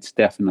not. It's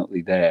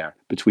definitely there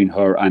between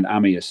her and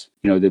Ammius.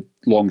 They're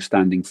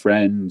long-standing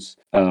friends.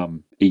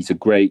 He's a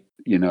great,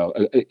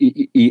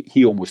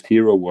 he almost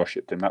hero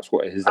worshipped him. That's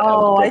what his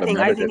elder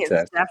brother I think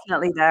it's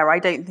definitely there. I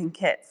don't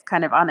think it's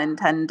kind of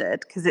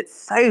unintended, because it's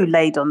so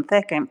laid on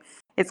thick, and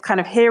it's kind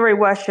of hero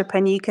worship,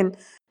 and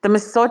the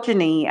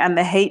misogyny and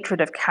the hatred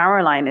of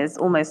Caroline is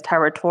almost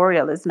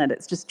territorial, isn't it?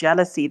 It's just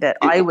jealousy that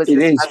I was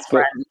his best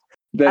friend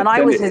and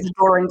I was his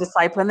adoring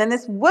disciple, and then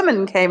this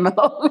woman came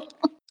along.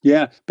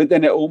 Yeah, but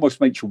then it almost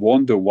makes you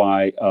wonder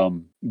why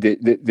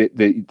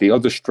the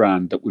other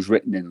strand that was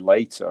written in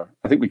later.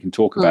 I think we can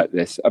talk about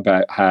this,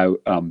 about how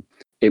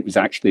it was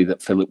actually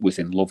that Philip was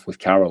in love with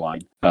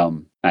Caroline,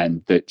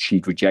 and that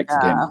she'd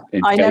rejected him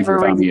in favour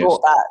of Ammius.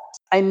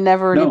 I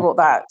never really bought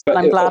that. But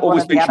and I'm glad one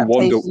of the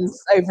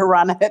adaptations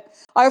overran it.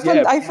 I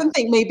often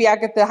think maybe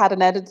Agatha had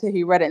an editor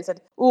who read it and said,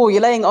 "Oh, you're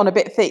laying on a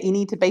bit thick. You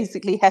need to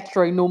basically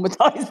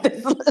heteronormatize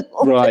this a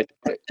little right."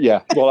 Bit.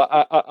 Yeah. Well,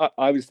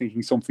 I was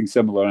thinking something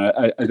similar.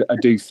 I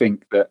do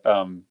think that,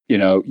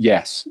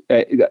 yes,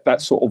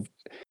 that sort of,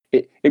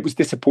 it was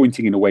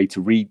disappointing in a way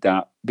to read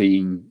that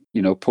being,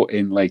 put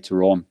in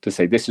later on to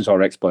say, this is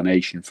our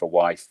explanation for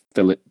why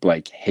Philip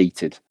Blake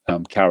hated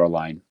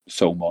Caroline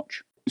so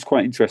much. It's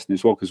quite interesting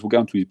as well, because we'll go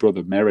on to his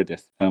brother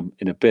Meredith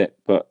in a bit,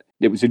 but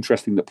it was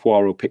interesting that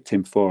Poirot picked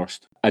him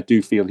first. I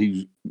do feel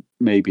he's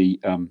maybe,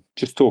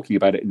 just talking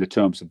about it in the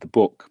terms of the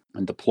book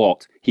and the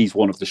plot, he's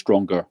one of the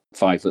stronger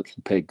 5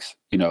 little pigs,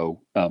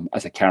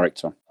 as a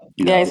character.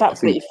 He's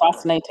absolutely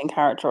fascinating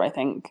character, I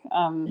think.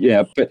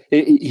 But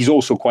he's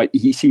also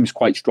he seems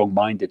quite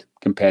strong-minded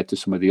compared to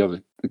some of the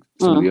other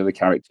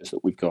characters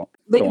that we've got.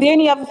 The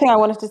only other thing I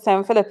wanted to say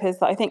on Philip is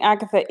that I think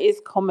Agatha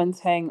is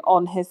commenting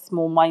on his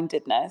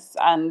small-mindedness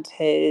and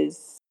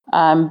his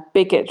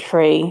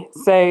bigotry.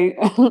 So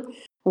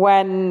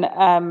when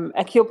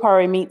Hercule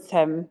Poirot meets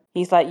him,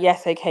 he's like,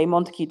 yes, okay,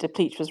 Montague de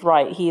Pleach was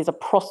right. He is a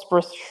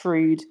prosperous,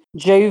 shrewd,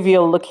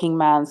 jovial-looking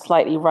man,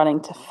 slightly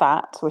running to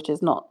fat, which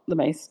is not the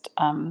most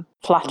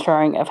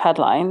flattering of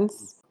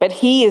headlines. But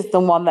he is the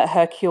one that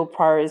Hercule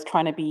Poirot is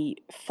trying to be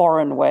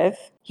foreign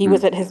with. He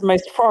was at his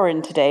most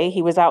foreign today.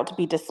 He was out to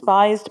be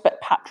despised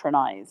but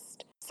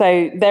patronized.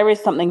 So there is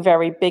something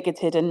very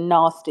bigoted and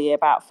nasty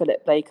about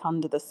Philip Blake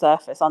under the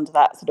surface, under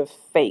that sort of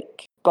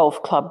fake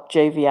golf club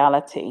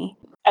joviality.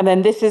 And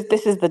then this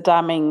is the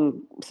damning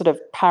sort of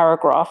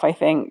paragraph, I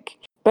think.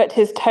 But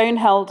his tone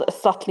held a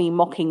subtly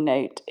mocking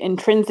note.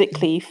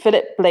 Intrinsically,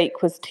 Philip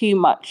Blake was too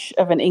much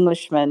of an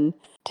Englishman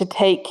to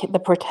take the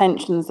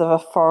pretensions of a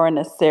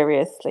foreigner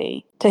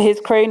seriously. To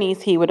his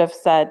cronies, he would have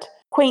said,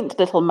 "Quaint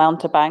little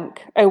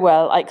mountebank. Oh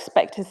well, I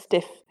expect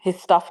his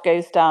stuff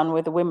goes down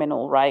with the women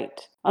all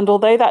right." And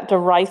although that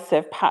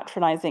derisive,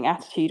 patronising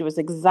attitude was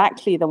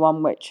exactly the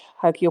one which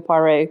Hercule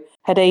Poirot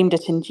had aimed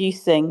at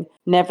inducing,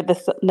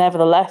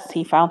 nevertheless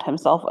he found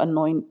himself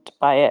annoyed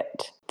by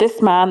it.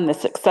 This man, the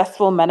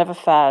successful man of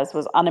affairs,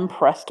 was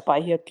unimpressed by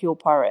Hercule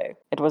Poirot.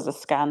 It was a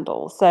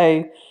scandal.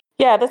 So,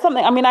 yeah, there's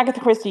something. I mean, Agatha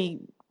Christie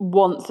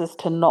wants us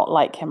to not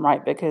like him,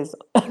 right? Because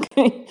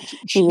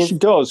she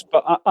does,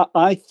 but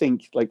I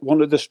think like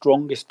one of the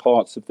strongest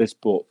parts of this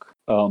book,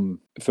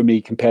 for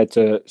me, compared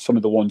to some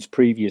of the ones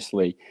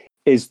previously,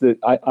 is that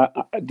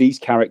these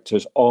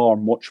characters are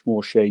much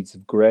more shades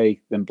of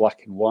grey than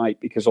black and white.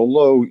 Because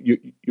although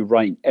you're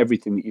right in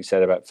everything that you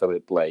said about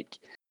Philip Blake,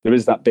 there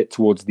is that bit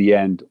towards the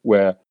end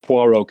where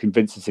Poirot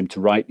convinces him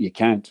to write the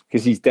account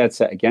because he's dead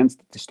set against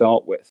it to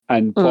start with.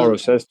 And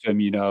Poirot says to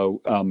him,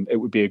 it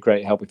would be a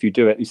great help if you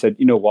do it. And he said,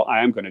 you know what,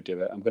 I am going to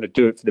do it. I'm going to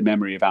do it for the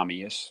memory of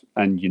Amyas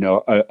and,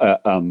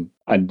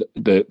 and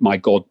my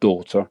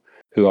goddaughter,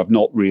 who I've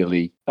not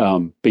really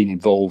been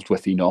involved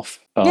with enough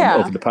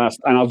over the past,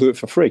 and I'll do it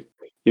for free.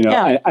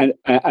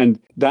 And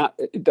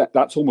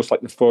that's almost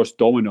like the first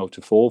domino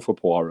to fall for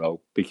Poirot,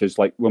 because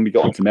like when we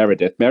got onto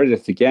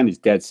Meredith again is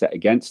dead set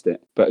against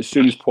it. But as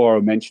soon as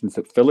Poirot mentions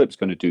that Philip's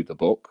going to do the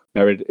book,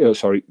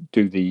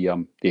 do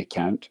the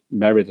account,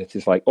 Meredith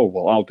is like, oh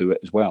well, I'll do it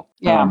as well.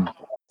 Yeah.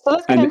 So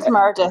let's get into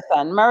Meredith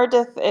then.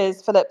 Meredith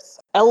is Philip's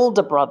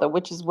elder brother,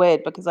 which is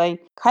weird because I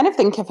kind of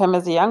think of him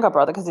as a younger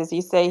brother because, as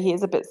you say, he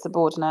is a bit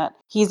subordinate.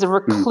 He's a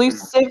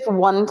reclusive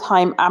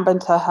one-time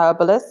amateur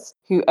herbalist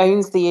who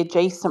owns the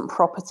adjacent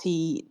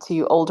property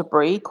to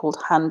Alderbury called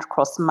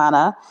Handcross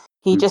Manor.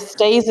 He just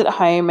stays at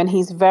home and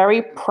he's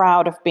very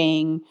proud of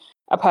being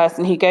a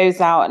person who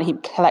goes out and he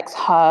collects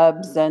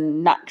herbs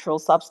and natural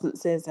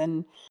substances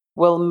and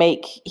will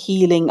make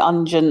healing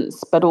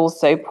unguents, but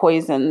also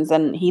poisons.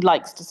 And he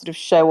likes to sort of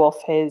show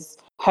off his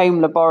home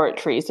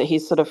laboratory. So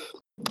he's sort of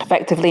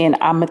effectively an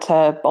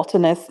amateur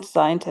botanist,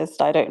 scientist.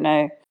 I don't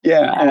know.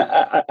 Yeah, and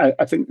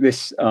I think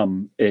this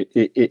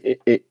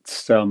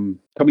it's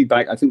coming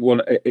back. I think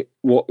one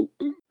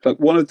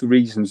of the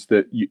reasons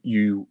that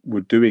you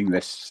were doing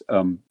this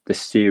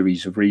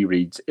series of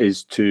rereads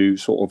is to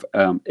sort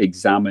of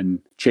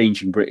examine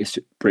changing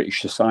British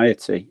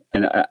society,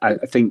 and I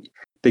think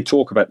they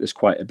talk about this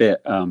quite a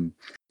bit.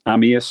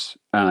 Amyas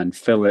and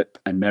Philip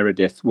and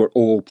Meredith were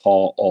all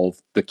part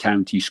of the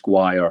county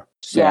squire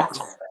set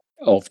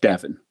of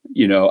Devon,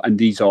 and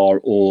these are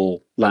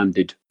all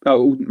landed,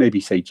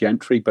 maybe say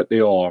gentry, but they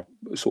are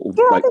sort of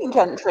I think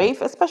gentry,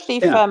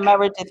 especially for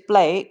Meredith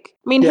Blake.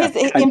 I mean,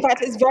 in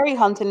fact, it's very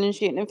hunting and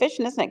shooting and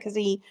fishing, isn't it? Because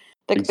the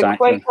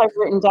quote I've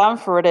written down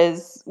for it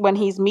is when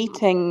he's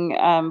meeting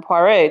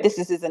Poirot, this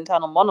is his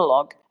internal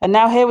monologue. And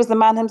now here was the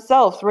man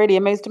himself, really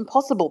a most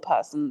impossible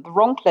person. The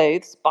wrong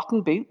clothes,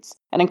 button boots,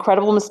 an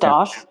incredible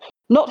moustache.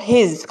 Not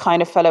his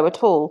kind of fellow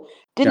at all.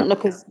 Didn't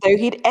look as though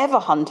he'd ever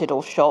hunted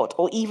or shot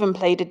or even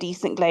played a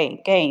decent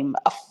game.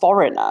 A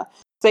foreigner.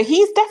 So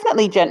he's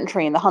definitely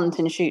gentry in the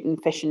hunting, shooting,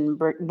 fishing,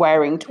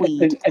 wearing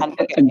tweed.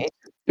 And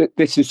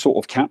this is sort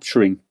of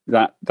capturing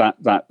that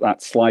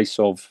slice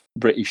of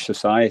British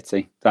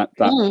society, that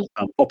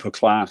upper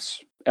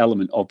class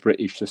element of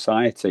British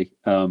society,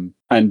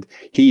 and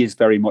he is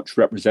very much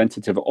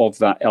representative of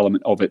that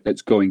element of it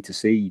that's going to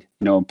seed.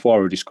 And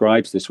Poirot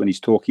describes this when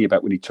he's talking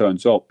about when he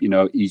turns up.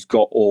 He's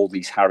got all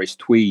these Harris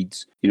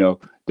tweeds.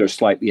 They're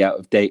slightly out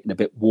of date and a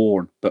bit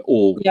worn, but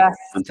all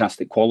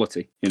fantastic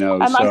quality. And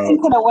I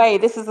think in a way,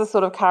 this is the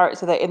sort of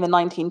character that in the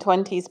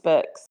 1920s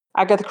books,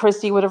 Agatha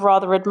Christie would have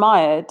rather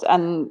admired,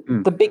 and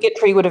the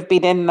bigotry would have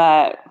been in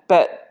there,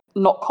 but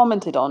not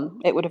commented on.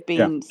 It would have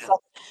been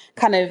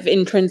kind of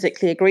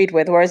intrinsically agreed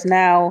with, whereas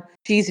now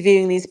she's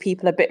viewing these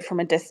people a bit from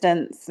a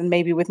distance and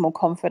maybe with more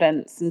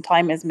confidence, and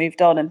time has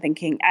moved on and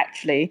thinking,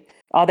 actually,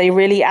 are they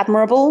really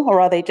admirable or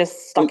are they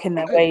just stuck in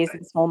their ways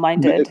and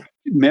small-minded?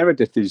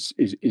 Meredith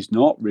is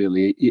not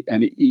really,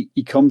 and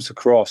he comes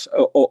across,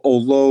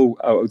 although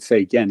I would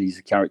say again he's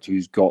a character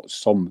who's got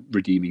some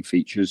redeeming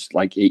features.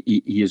 Like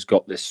he has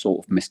got this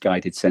sort of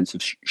misguided sense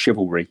of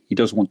chivalry. He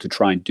does want to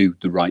try and do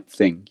the right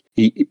thing.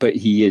 But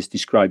he is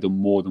described on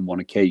more than one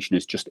occasion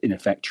as just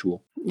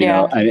ineffectual.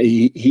 And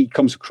he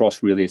comes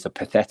across really as a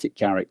pathetic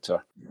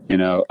character.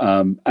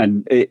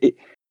 And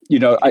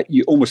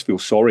you almost feel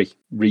sorry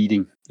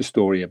reading the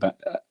story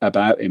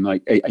about him.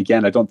 Like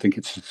again, I don't think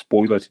it's a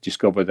spoiler to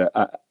discover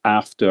that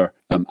after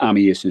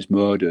Amyas is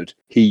murdered,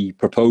 he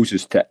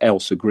proposes to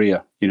Elsa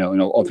Greer.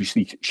 And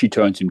obviously she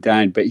turns him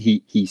down, but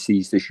he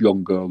sees this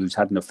young girl who's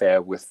had an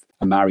affair with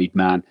a married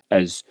man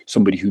as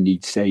somebody who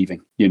needs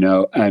saving.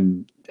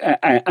 And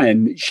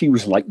she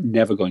was like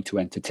never going to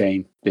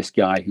entertain this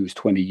guy who's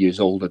 20 years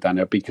older than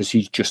her because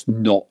he's just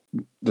not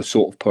the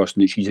sort of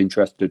person that she's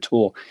interested at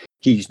all.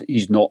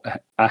 He's not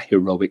a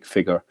heroic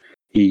figure.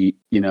 he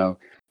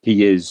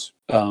is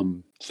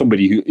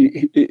somebody who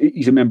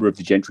he's a member of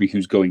the gentry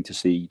who's going to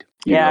cede,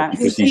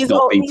 because he's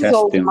not been he's tested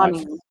old in life.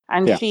 money,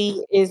 and Yeah.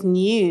 she is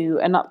new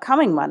and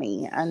upcoming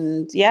money.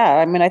 And yeah,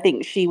 I mean, I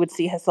think she would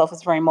see herself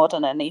as very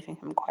modern and leaving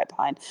him quite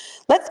behind.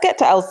 Let's get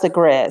to Elsa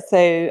Greer.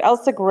 So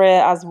Elsa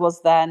Greer, as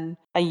was then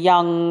a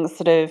young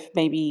sort of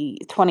maybe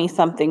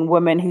 20-something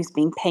woman who's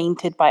being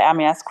painted by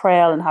Amias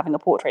Creil and having a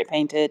portrait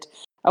painted,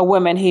 a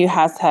woman who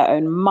has her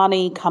own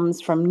money,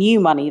 comes from new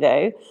money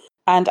though.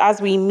 And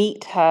as we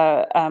meet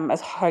her,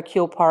 as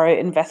Hercule Poirot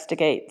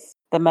investigates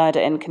the murder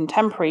in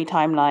contemporary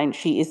timeline,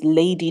 she is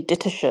Lady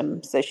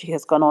Dittersham. So she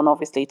has gone on,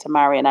 obviously, to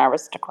marry an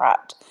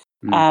aristocrat.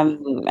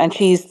 And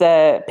she's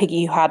the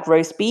piggy who had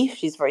roast beef.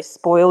 She's very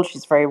spoiled.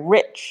 She's very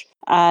rich.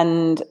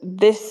 And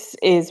this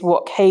is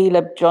what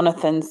Caleb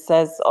Jonathan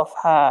says of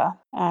her.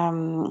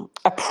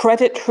 A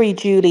predatory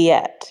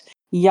Juliet,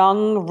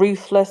 young,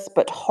 ruthless,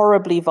 but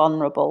horribly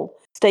vulnerable,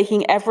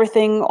 staking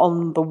everything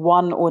on the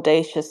one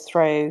audacious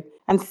throw.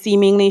 And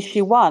seemingly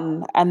she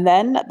won. And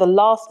then at the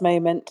last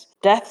moment,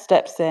 death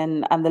steps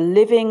in, and the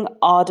living,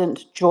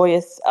 ardent,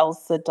 joyous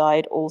Elsa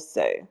died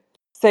also.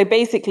 So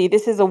basically,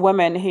 this is a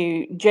woman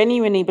who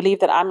genuinely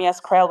believed that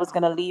Amias Creil was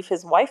going to leave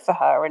his wife for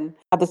her and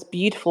had this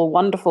beautiful,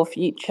 wonderful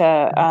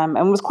future,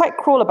 and was quite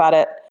cruel about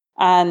it.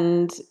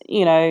 And,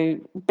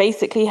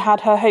 basically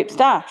had her hopes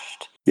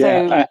dashed.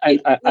 Yeah, So,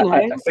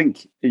 I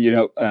think,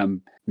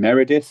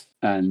 Meredith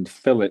and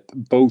Philip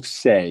both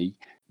say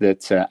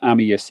that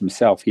Amias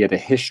himself, he had a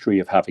history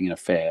of having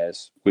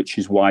affairs, which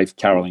his wife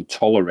Caroline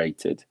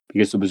tolerated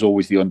because there was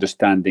always the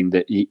understanding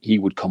that he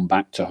would come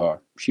back to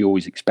her. She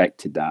always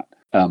expected that.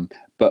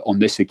 But on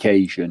this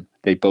occasion,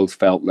 they both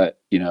felt that,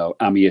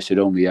 Amias was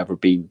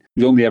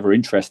only ever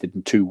interested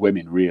in two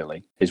women,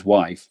 really, his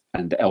wife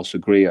and Elsa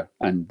Greer.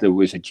 And there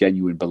was a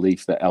genuine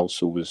belief that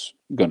Elsa was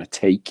going to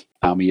take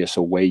Amias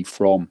away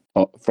from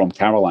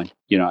Caroline,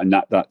 and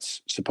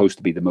that's supposed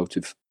to be the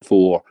motive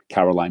for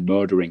Caroline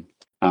murdering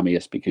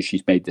Amias, because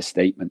she's made the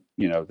statement,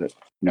 that,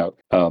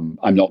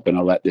 I'm not going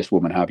to let this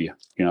woman have you.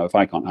 If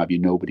I can't have you,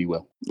 nobody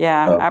will.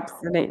 Yeah,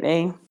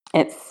 absolutely.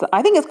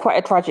 I think it's quite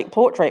a tragic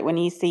portrait when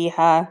you see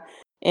her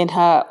in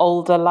her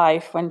older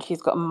life when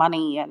she's got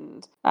money.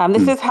 And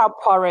this is how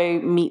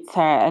Poirot meets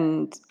her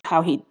and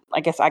how I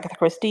guess Agatha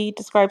Christie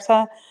describes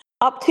her.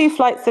 Up 2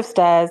 flights of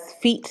stairs,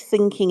 feet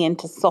sinking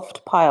into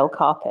soft pile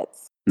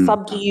carpets,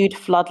 subdued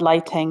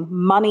floodlighting,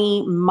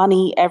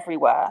 money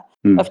everywhere.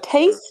 Of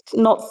taste,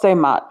 not so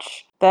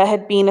much. There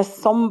had been a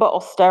sombre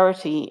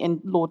austerity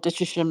in Lord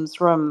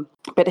Dittersham's room,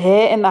 but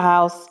here in the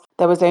house,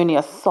 there was only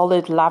a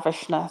solid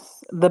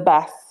lavishness, the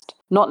best,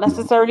 not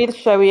necessarily the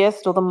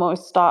showiest or the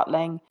most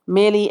startling,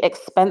 merely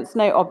expense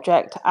no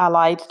object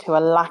allied to a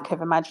lack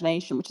of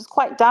imagination, which is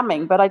quite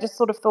damning. But I just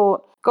sort of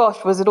thought,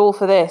 gosh, was it all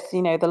for this?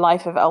 The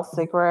life of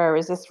Elsa Greer,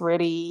 is this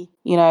really,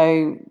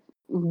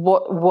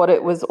 what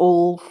it was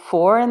all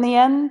for in the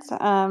end?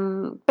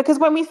 Because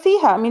when we see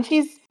her, I mean,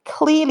 she's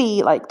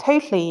clearly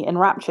totally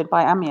enraptured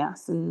by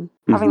Amias and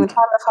having the time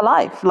of her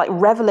life,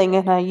 reveling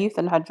in her youth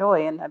and her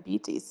joy and her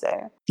beauty.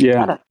 So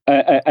yeah,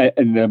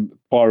 and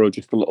Poirot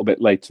just a little bit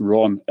later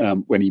on,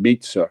 when he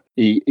meets her,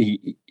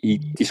 he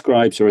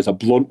describes her as a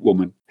blunt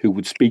woman who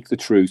would speak the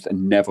truth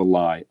and never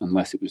lie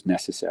unless it was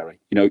necessary.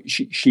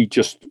 She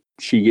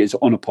is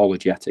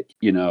unapologetic,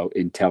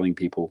 in telling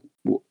people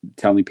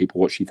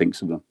what she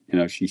thinks of them.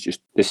 She's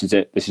just, this is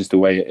it. This is the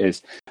way it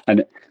is.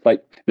 And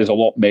there's a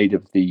lot made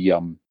of the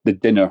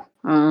dinner,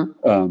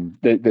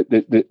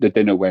 the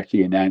dinner where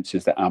she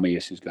announces that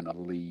Amias is going to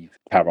leave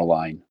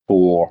Caroline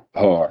for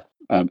her.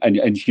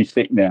 And she's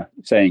sitting there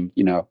saying,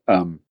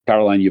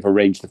 Caroline, you've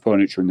arranged the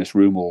furniture in this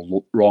room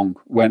all wrong.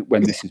 When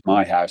this is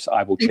my house,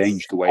 I will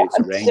change the way it's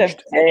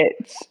arranged.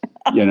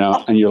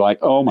 And you're like,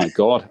 oh my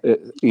God.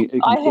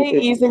 I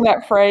hate using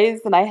that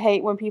phrase, and I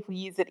hate when people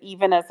use it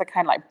even as a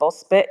kind of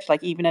boss bitch,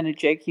 even in a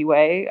jokey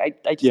way.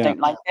 I just don't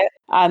like it.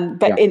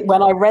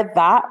 When I read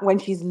that, when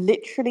she's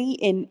literally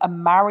in a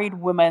married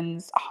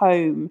woman's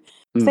home,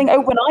 saying,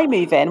 oh, when I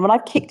move in, when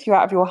I've kicked you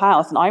out of your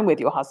house and I'm with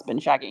your husband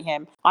shagging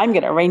him, I'm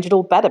going to arrange it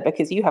all better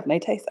because you have no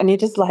taste. And you're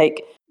just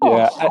like, and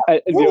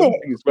the other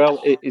thing as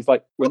well is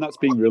when that's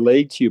being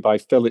relayed to you by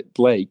Philip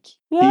Blake,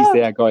 he's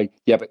there going,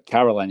 yeah, but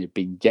Caroline had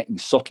been getting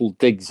subtle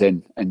digs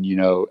in and,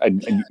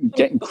 and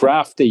getting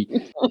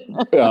crafty,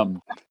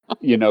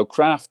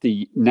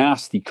 crafty,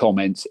 nasty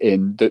comments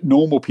in that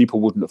normal people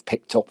wouldn't have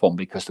picked up on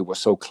because they were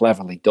so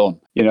cleverly done,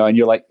 and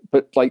you're like,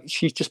 but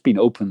she's just been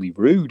openly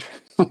rude.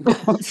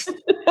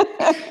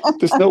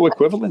 There's no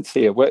equivalence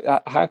here.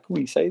 How can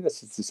we say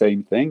this is the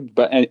same thing?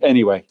 But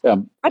anyway.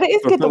 But it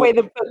is good the way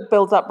the book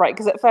builds up, right?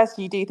 Because at first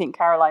you do think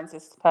Caroline's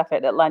this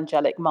perfect little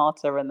angelic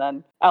martyr, and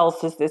then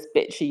Elsa's this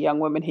bitchy young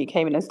woman who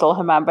came in and stole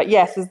her man. But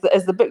yes,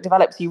 as the book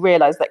develops, you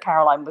realise that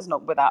Caroline was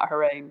not without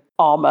her own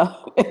armour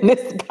in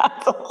this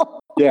battle.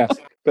 Yes,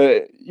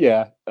 but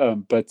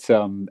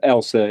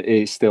Elsa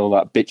is still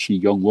that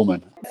bitchy young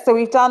woman. So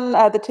we've done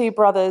the 2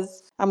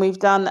 brothers and we've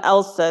done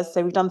Elsa.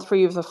 So we've done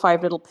 3 of the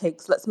 5 little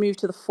pigs. Let's move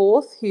to the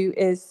 4th, who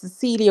is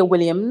Cecilia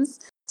Williams.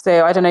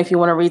 So I don't know if you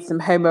want to read some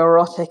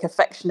homoerotic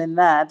affection in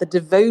there. The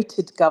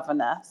devoted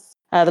governess,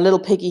 the little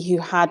piggy who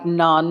had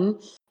none,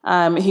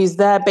 who's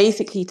there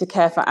basically to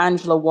care for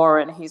Angela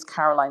Warren, who's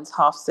Caroline's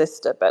half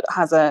sister, but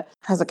has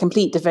a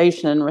complete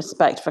devotion and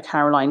respect for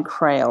Caroline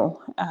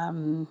Crail.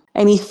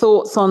 Any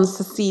thoughts on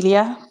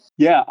Cecilia?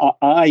 Yeah,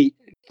 I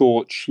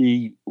thought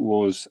she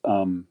was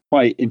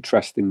quite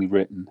interestingly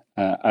written.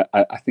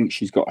 I think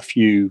she's got a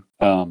few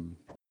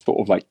sort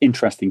of like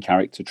interesting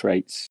character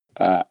traits.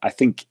 I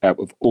think out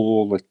of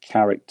all the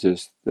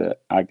characters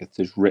that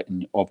Agatha's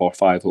written of our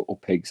five little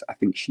pigs, I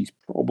think she's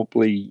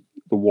probably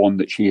the one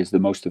that she has the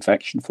most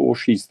affection for.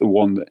 She's the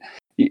one that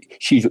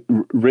she's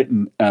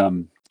written.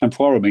 And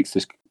Poirot makes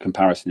this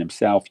comparison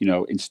himself,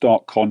 in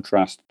stark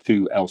contrast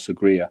to Elsa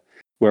Greer.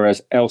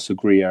 Whereas Elsa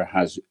Greer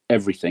has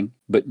everything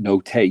but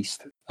no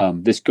taste,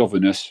 this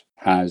governess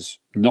has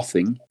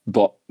nothing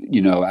but,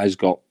 has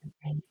got,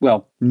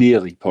 well,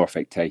 nearly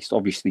perfect taste.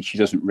 Obviously, she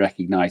doesn't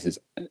recognize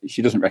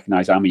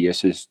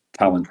Ammius's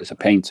talent as a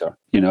painter,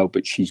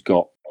 but she's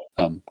got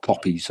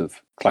copies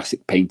of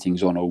classic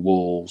paintings on her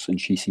walls,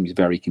 and she seems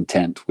very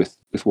content with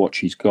what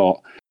she's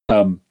got.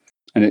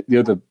 And the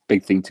other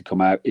big thing to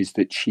come out is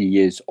that she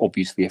is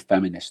obviously a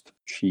feminist.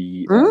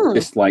 She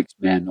dislikes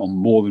men on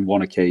more than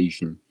one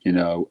occasion.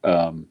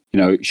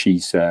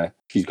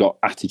 She's got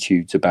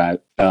attitudes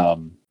about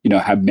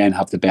how men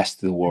have the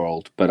best of the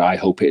world, but I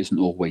hope it isn't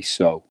always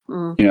so.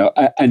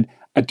 And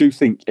I do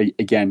think,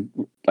 again,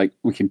 like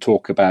we can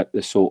talk about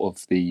the sort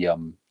of the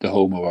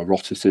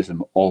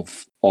homoeroticism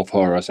of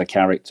her as a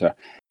character,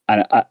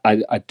 and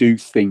I do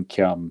think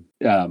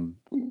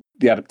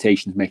the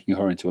adaptation is making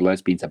her into a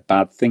lesbian is a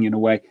bad thing in a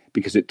way,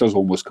 because it does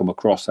almost come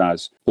across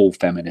as all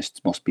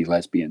feminists must be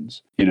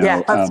lesbians,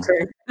 Yeah, that's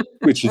true.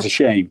 which is a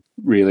shame,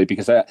 really,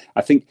 because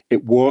I think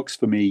it works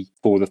for me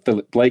for the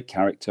Philip Blake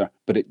character,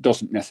 but it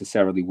doesn't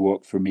necessarily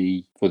work for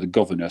me for the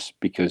governess,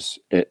 because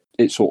it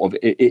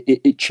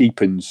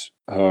cheapens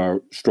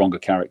her stronger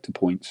character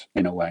points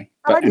in a way.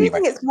 But I do anyway.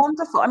 think it's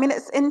wonderful. I mean,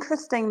 it's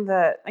interesting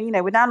that, we're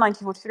now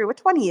 1943, we're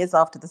 20 years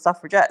after the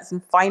suffragettes,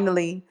 and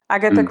finally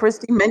Agatha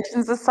Christie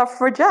mentions a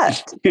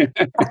suffragette.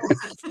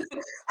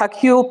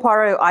 Hercule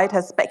Poirot eyed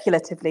her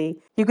speculatively.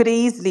 You could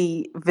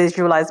easily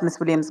visualize Miss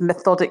Williams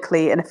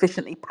methodically and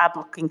efficiently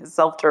padlocking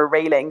herself to a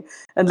railing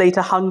and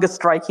later hunger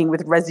striking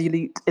with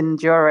resolute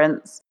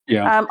endurance.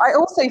 Yeah. I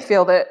also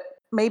feel that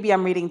maybe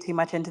I'm reading too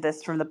much into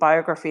this from the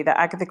biography, that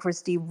Agatha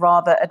Christie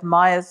rather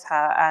admires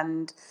her.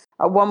 And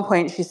at one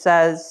point she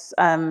says,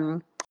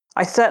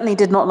 I certainly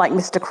did not like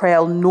Mr.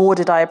 Crail, nor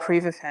did I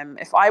approve of him.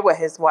 If I were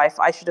his wife,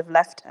 I should have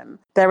left him.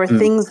 There are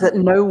things that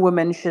no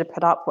woman should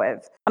put up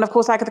with. And of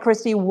course, Agatha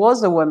Christie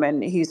was a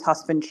woman whose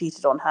husband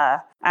cheated on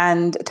her.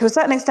 And to a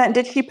certain extent,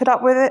 did she put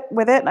up with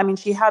it? I mean,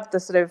 she had the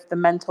sort of the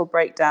mental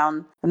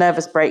breakdown, the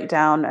nervous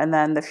breakdown, and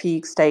then the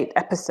fugue state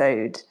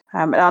episode.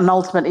 And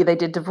ultimately they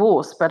did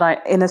divorce.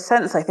 But in a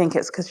sense, I think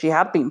it's because she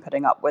had been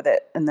putting up with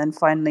it and then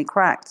finally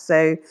cracked.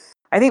 So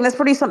I think there's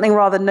probably something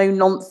rather no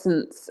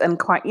nonsense and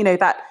quite,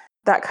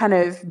 that kind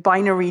of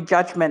binary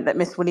judgment that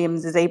Miss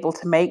Williams is able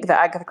to make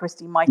that Agatha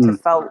Christie might have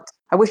felt.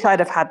 I wish I'd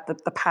have had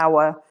the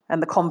power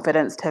and the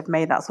confidence to have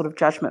made that sort of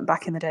judgment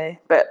back in the day.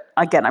 But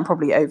again, I'm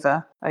probably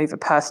over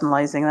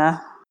personalizing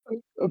there.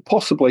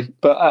 Possibly,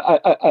 but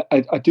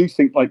I do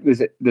think like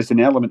there's an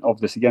element of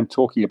this, again,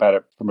 talking about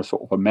it from a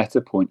sort of a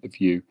meta point of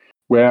view,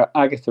 where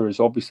Agatha is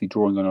obviously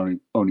drawing on her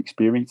own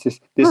experiences.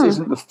 This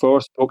isn't the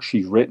first book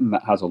she's written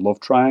that has a love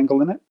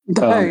triangle in it.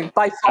 No,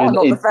 by far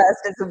not the first.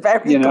 It's a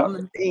very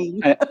common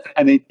theme.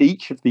 And in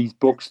each of these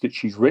books that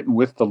she's written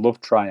with the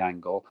love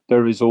triangle,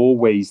 there is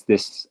always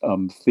this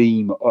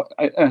theme.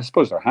 I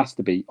suppose there has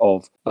to be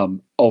of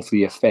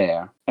the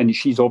affair, and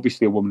she's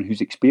obviously a woman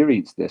who's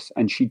experienced this,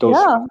 and she does.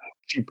 Yeah.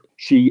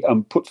 She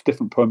puts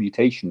different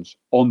permutations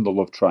on the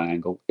love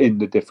triangle in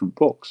the different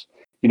books.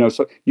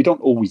 So you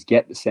don't always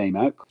get the same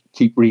outcome.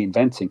 Keep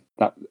reinventing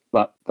that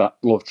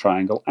love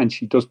triangle, and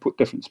she does put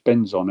different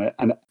spins on it.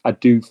 And I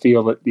do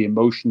feel that the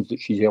emotions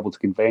that she's able to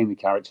convey in the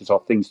characters are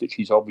things that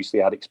she's obviously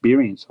had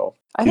experience of.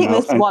 I think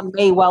this one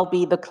may well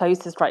be the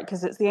closest, right?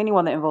 Because it's the only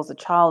one that involves a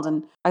child,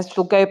 and I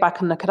shall go back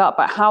and look it up.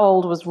 But how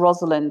old was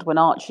Rosalind when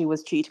Archie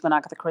was cheating on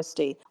Agatha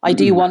Christie? I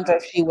do wonder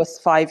if she was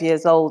 5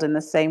 years old in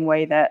the same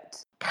way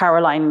that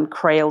Caroline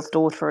Crail's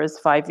daughter is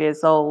 5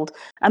 years old.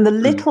 And the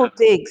little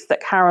digs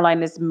that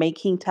Caroline is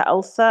making to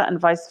Elsa and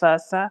vice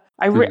versa,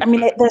 I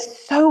mean, they're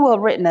so well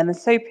written and they're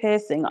so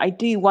piercing. I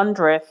do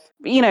wonder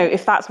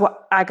if that's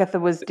what Agatha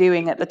was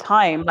doing at the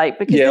time, like,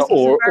 because this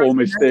or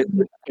almost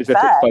it's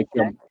like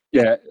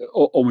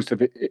almost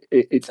if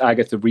it's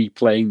Agatha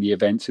replaying the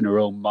events in her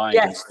own mind.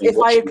 Yes, if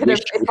I could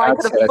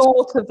have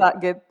thought of that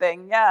good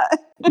thing,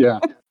 yeah.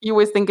 You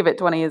always think of it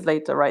 20 years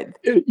later, right?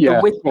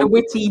 The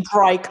witty,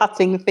 dry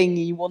cutting thing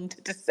you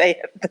wanted to say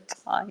at the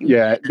time.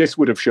 Yeah, this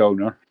would have shown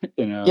her.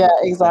 Yeah,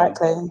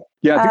 exactly.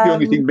 I think the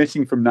only thing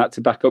missing from that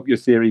to back up your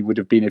theory would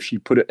have been if she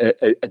put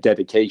a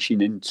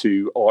dedication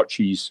into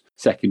Archie's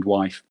second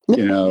wife.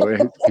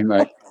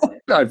 Like,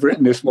 I've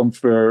written this one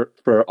for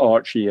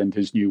Archie and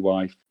his new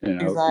wife.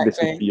 Exactly. This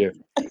is for you.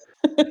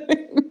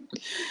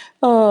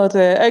 Oh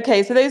dear.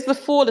 Okay, so those are the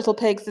four little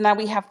pigs, and now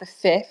we have the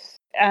fifth.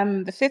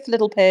 The fifth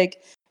little pig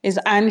is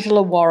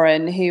Angela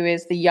Warren, who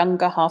is the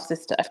younger half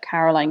sister of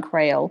Caroline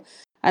Crail.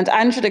 And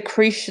Angela,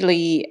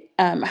 crucially,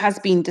 has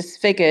been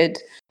disfigured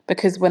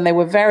because when they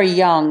were very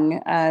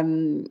young,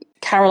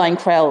 Caroline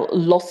Crail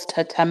lost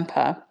her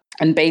temper,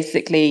 and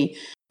basically,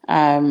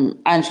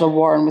 Angela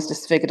Warren was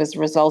disfigured as a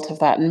result of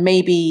that. And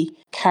maybe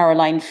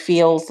Caroline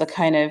feels a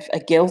kind of a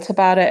guilt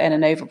about it and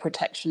an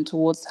overprotection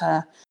towards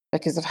her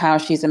because of how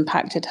she's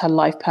impacted her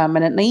life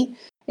permanently.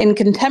 In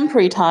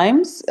contemporary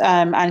times,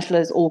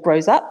 Angela all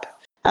grows up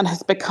and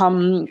has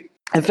become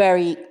a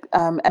very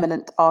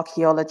eminent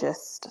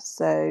archaeologist.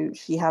 So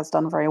she has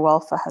done very well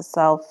for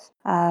herself.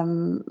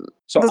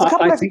 So There's a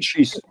couple I of think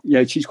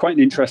she's quite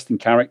an interesting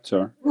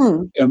character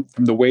from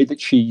the way that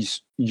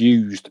she's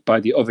used by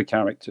the other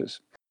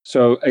characters.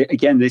 So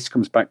again, this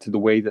comes back to the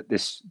way that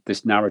this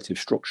narrative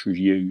structure is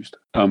used.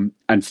 And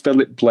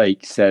Philip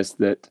Blake says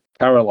that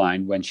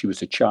Caroline, when she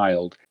was a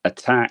child,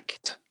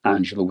 attacked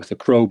Angela with a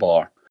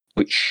crowbar,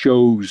 which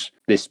shows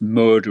this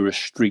murderous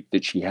streak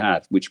that she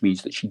had, which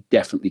means that she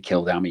definitely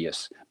killed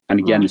Ammius. And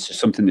again, this is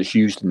something that's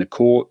used in the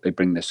court. They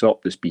bring this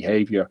up, this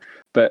behavior.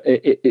 But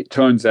it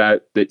turns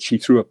out that she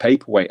threw a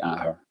paperweight at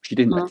her. She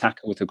didn't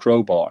attack her with a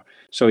crowbar.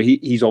 So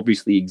he's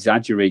obviously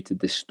exaggerated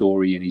this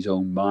story in his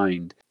own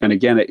mind. And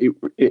again,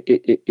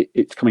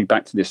 it's coming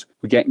back to this.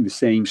 We're getting the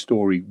same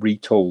story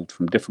retold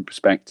from different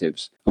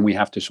perspectives, and we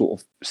have to sort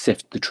of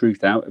sift the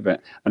truth out of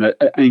it. And I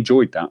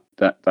enjoyed that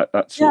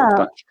sort of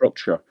that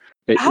structure.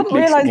 I hadn't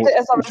realised it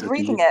as I was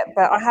reading it,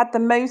 but I had the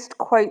most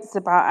quotes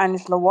about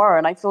Angela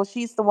Warren. I feel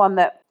she's the one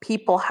that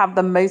people have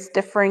the most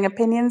differing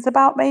opinions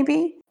about,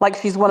 maybe. Like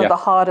she's one of the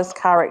hardest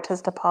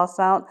characters to pass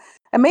out.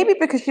 And maybe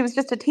because she was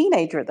just a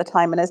teenager at the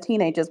time, and as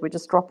teenagers we're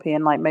just stroppy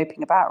and like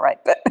moping about, right?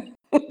 But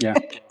yeah.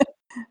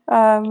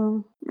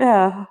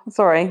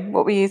 Sorry,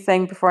 what were you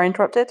saying before I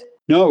interrupted?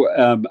 No,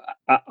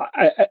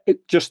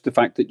 just the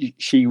fact that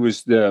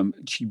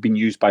she'd been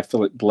used by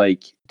Philip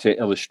Blake to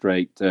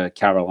illustrate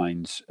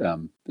Caroline's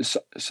being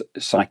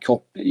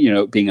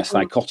a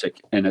psychotic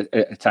and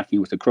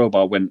attacking with a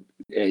crowbar when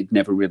it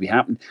never really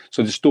happened.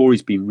 So the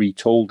story's been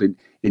retold in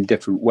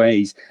different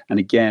ways. And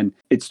again,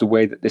 it's the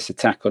way that this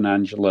attack on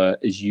Angela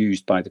is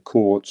used by the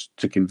courts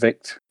to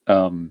convict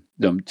them,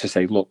 to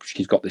say, look,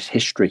 she's got this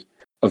history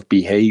of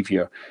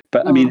behavior.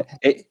 But I mean,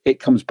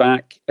 it comes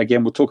back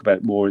again. We'll talk about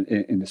it more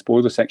in the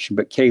spoiler section.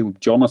 But Caleb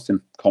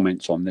Jonathan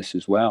comments on this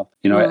as well.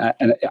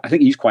 And I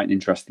think he's quite an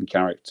interesting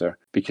character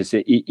because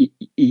he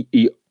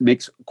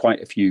makes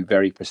quite a few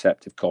very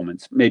perceptive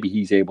comments. Maybe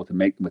he's able to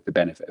make them with the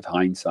benefit of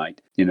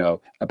hindsight.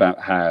 About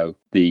how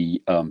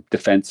the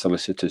defense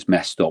solicitors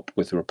messed up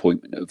with their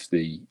appointment of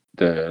the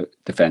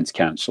defense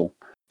counsel,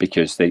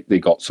 because they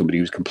got somebody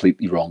who was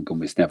completely wrong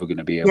and was never going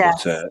to be able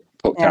to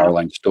put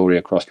Caroline's story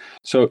across.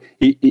 So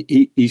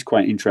he's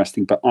quite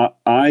interesting. But what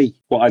I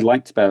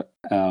liked about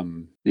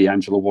the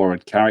Angela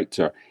Warren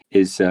character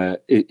is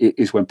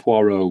when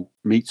Poirot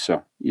meets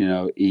her.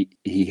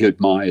 He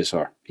admires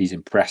her. He's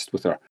impressed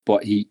with her,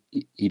 but he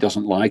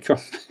doesn't like her.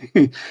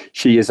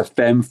 She is a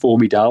femme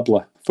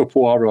formidable for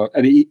Poirot,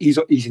 and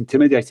he's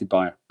intimidated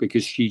by her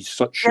because she's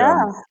such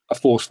a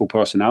forceful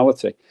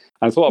personality.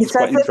 And I thought it was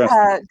quite interesting.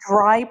 Her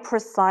dry,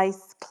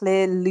 precise,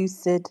 clear,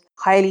 lucid,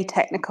 highly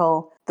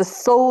technical, the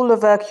soul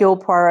of Hercule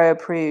Poirot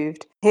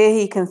approved. Here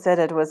he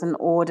considered was an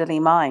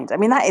orderly mind. I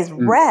mean, that is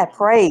rare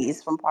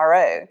praise from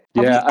Poirot.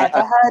 Have you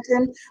ever heard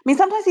him? I mean,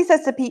 sometimes he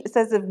says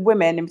of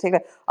women in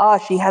particular,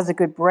 she has a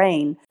good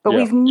brain. But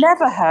we've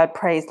never heard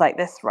praise like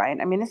this,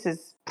 right? I mean, this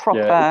is proper.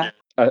 Yeah.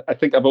 I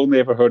think I've only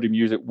ever heard him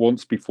use it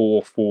once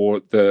before for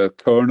the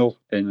Colonel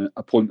in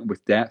Appointment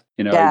with Death.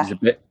 He was a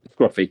bit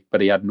scruffy, but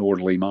he had an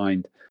orderly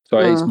mind. So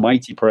it's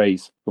mighty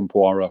praise from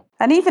Poirot.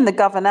 And even the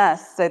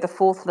governess, so the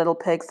fourth little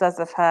pig, says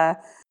of her,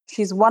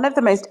 she's one of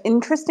the most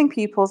interesting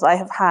pupils I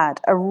have had.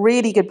 A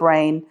really good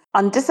brain,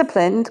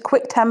 undisciplined,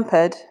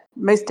 quick-tempered,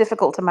 most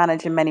difficult to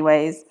manage in many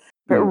ways,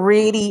 but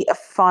really a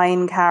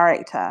fine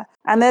character.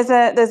 And there's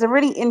a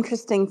really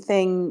interesting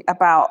thing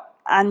about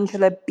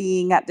Angela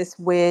being at this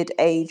weird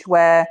age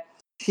where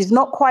she's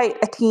not quite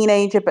a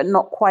teenager, but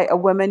not quite a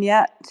woman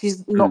yet.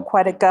 She's not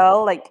quite a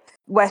girl,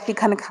 where she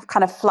kind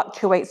of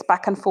fluctuates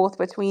back and forth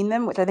between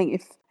them, which I think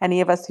if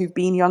any of us who've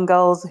been young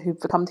girls who've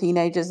become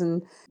teenagers,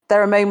 and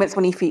there are moments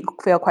when you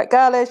feel quite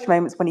girlish,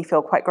 moments when you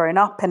feel quite grown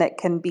up, and it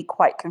can be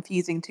quite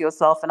confusing to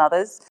yourself and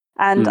others.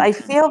 And I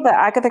feel that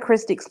Agatha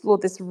Christie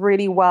explored this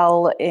really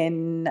well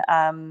in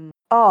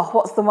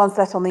what's the one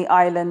set on the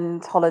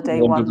island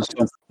holiday one?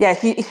 Yeah,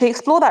 she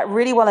explored that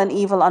really well in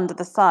Evil Under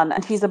the Sun,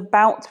 and she's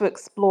about to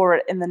explore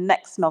it in the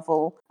next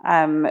novel,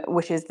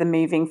 which is The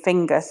Moving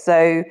Finger.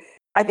 So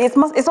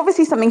it's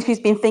obviously something she's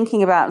been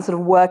thinking about and sort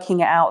of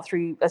working it out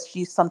through, as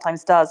she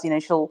sometimes does.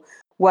 She'll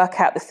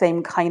work out the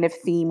same kind of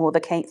theme or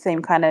the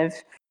same kind of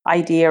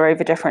idea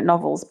over different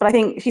novels. But I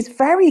think she's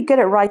very good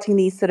at writing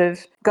these sort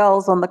of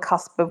girls on the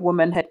cusp of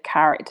womanhood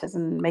characters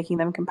and making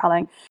them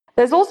compelling.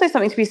 There's also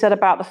something to be said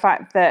about the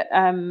fact that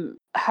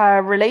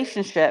her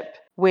relationship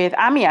with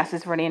Amias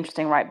is really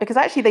interesting, right? Because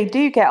actually they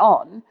do get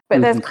on,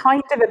 but there's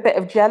kind of a bit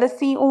of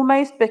jealousy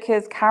almost,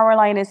 because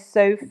Caroline is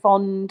so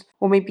fond,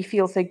 or maybe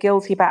feels so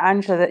guilty about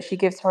Angela, that she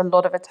gives her a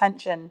lot of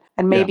attention.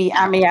 And maybe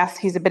Amias,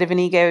 who's a bit of an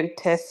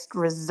egotist,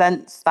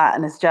 resents that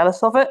and is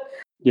jealous of it.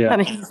 Yeah.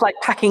 And he's like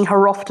packing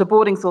her off to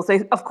boarding school.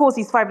 So, of course,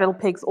 these five little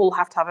pigs all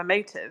have to have a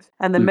motive.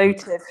 And the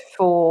motive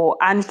for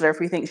Angela, if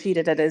we think she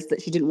did it, is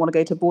that she didn't want to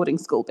go to boarding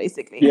school,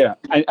 basically. Yeah.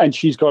 And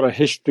she's got a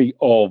history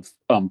of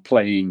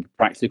playing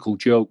practical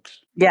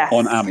jokes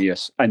on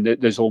Amias. And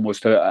there's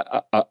almost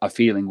a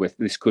feeling with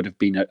this could have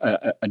been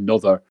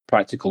another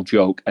practical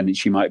joke, and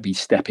she might be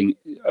stepping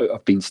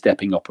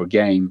up her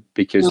game,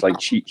 because like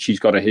she's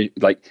got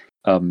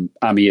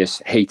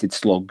Amias hated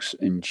slugs,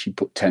 and she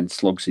put 10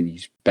 slugs in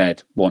his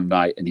bed one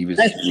night, and he was,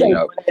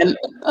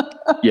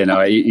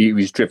 he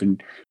was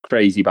driven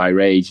crazy by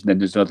rage. And then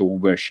there's another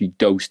one where she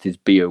dosed his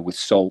beer with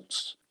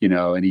salts,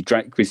 and he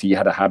drank, because he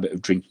had a habit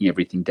of drinking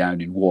everything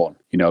down in one.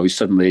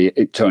 Suddenly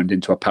it turned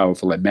into a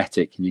powerful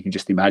emetic, and you can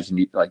just imagine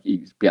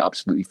he'd be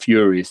absolutely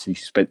furious. He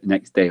spent the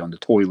next day on the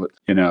toilet,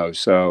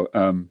 So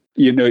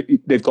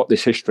they've got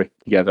this history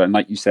together, and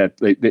like you said,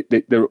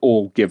 they're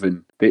all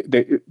given.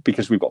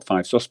 Because we've got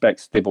 5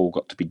 suspects, they've all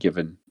got to be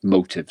given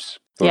motives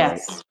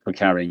for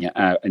carrying it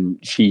out, and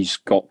she's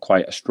got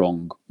quite a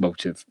strong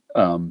motive,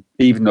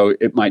 even though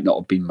it might not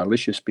have been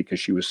malicious, because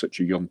she was such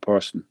a young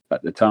person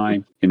at the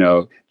time.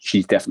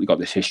 She's definitely got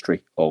this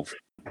history of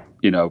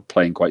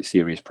playing quite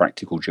serious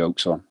practical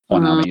jokes on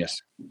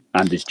Amias,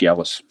 and is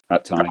jealous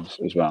at times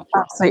as well.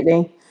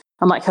 Absolutely.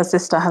 And like her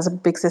sister has a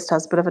big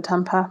bit of a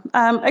temper.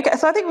 Okay,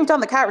 so I think we've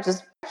done the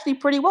characters actually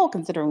pretty well,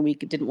 considering we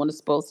didn't want to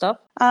spoil stuff.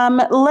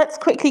 Let's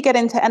quickly get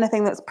into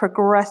anything that's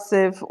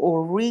progressive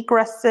or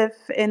regressive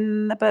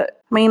in the book.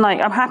 I mean,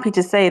 I'm happy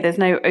to say there's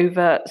no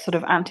overt sort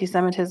of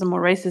anti-Semitism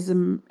or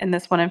racism in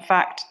this one. In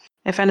fact,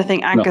 if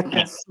anything,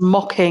 Agatha's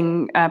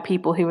mocking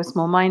people who are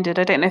small-minded.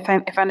 I don't know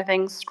if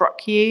anything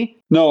struck you.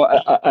 No,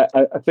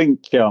 I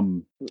think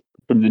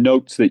from the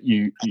notes that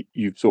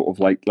you've sort of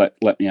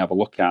let me have a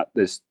look at,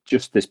 there's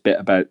just this bit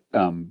about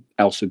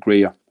Elsa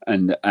Greer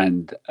and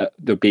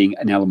there being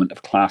an element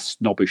of class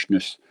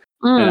snobbishness.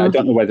 And I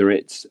don't know whether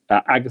it's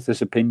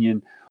Agatha's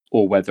opinion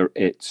or whether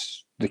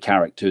it's the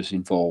characters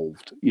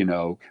involved,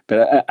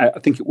 but I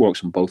think it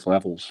works on both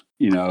levels,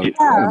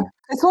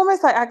 It's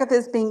almost like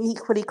Agatha's being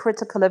equally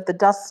critical of the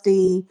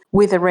dusty,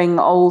 withering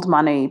old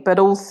money, but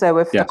also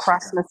of the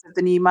crassness of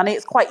the new money.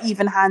 It's quite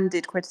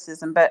even-handed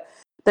criticism, but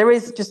there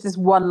is just this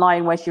one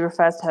line where she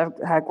refers to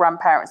her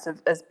grandparents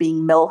as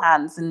being mill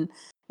hands, and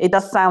it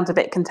does sound a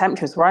bit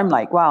contemptuous, where I'm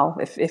like, wow,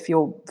 if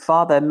your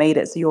father made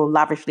it so you're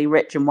lavishly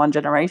rich in one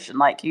generation,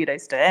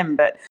 kudos to him.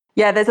 But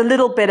yeah, there's a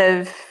little bit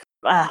of,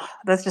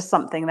 there's just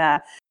something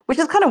there, which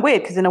is kind of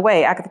weird, because in a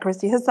way, Agatha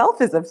Christie herself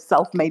is a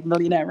self-made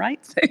millionaire, right?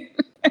 So.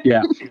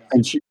 Yeah,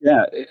 and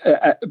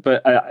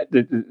but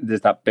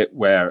there's that bit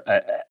where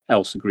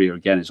Elsa Greer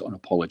again is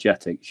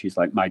unapologetic. She's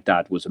like, my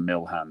dad was a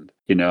mill hand,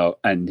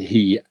 and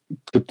he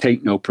could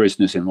take no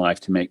prisoners in life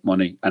to make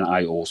money, and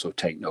I also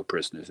take no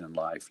prisoners in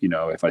life.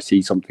 If I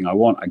see something I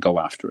want, I go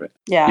after it.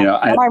 Yeah,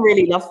 and I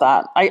really love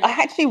that. I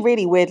actually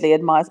really weirdly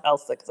admire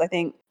Elsa, because I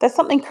think there's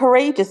something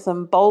courageous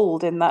and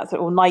bold in that,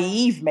 or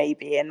naive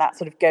maybe, in that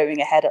sort of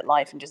going ahead at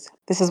life and just,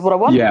 this is what I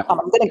want, and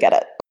I'm going to get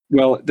it.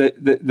 Well,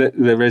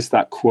 there is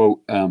that quote.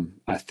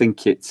 I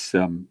think it's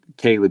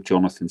Caleb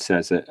Jonathan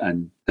says it,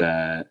 and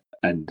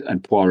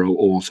Poirot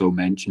also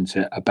mentions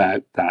it,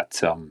 about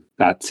that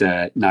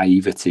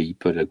naivety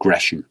but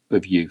aggression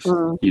of youth.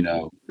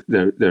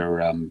 They're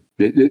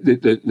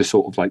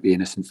sort of like the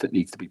innocence that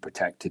needs to be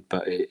protected,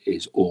 but it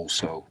is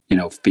also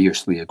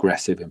fiercely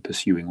aggressive in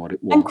pursuing what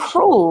it wants. And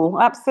cruel,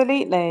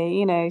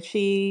 absolutely.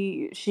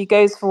 She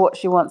goes for what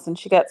she wants and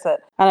she gets it.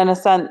 And in a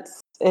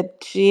sense,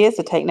 she is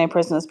a take no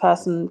prisoners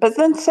person, but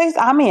then so's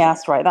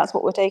Amias, right? That's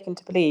what we're taken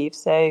to believe.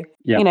 So,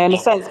 in a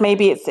sense,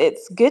 maybe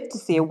it's good to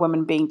see a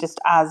woman being just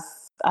as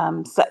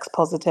sex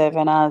positive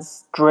and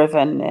as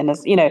driven, and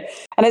as, and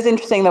it's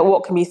interesting that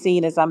what can be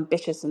seen as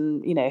ambitious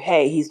and,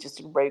 hey, he's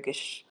just a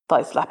roguish,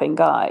 slapping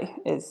guy,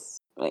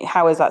 is,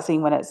 how is that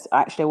seen when it's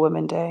actually a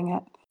woman doing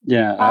it?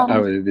 Yeah, I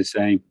would be the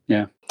same.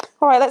 Yeah.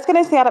 All right, let's get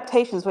into the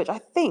adaptations, which I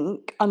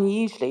think,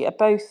 unusually, are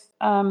both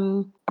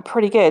are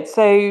pretty good.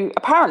 So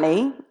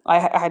apparently, I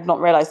had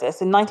not realised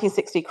this, in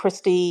 1960,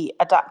 Christie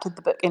adapted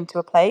the book into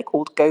a play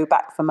called Go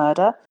Back for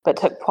Murder, but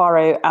took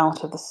Poirot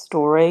out of the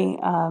story.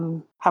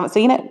 Haven't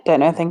seen it, don't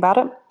know anything about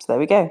it, so there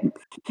we go.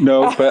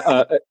 No,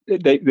 but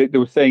they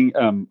were saying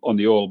on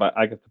the All About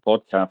Agatha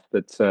podcast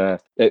that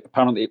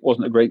apparently it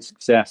wasn't a great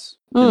success,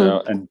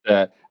 and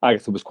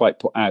Agatha was quite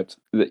put out,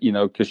 that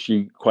because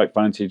she quite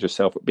fancied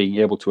herself at being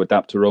able to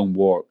adapt her own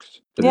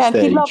works to the stage.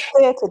 And she loved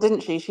theatre,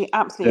 didn't she? She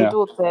absolutely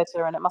adored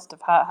theatre, and it must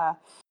have hurt her.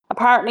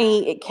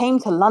 Apparently, it came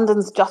to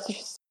London's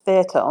Justice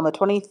Theatre on the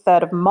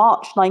 23rd of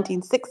March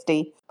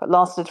 1960, but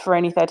lasted for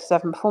only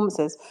 37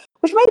 performances,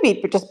 which may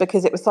be just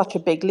because it was such a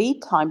big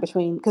lead time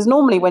between, because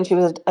normally when she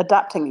was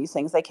adapting these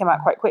things, they came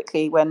out quite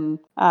quickly when,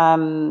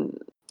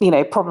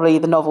 probably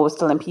the novel was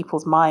still in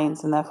people's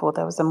minds, and therefore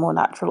there was a more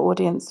natural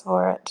audience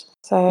for it.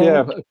 So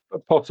Yeah,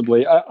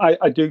 possibly.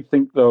 I do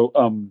think though.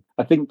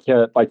 I think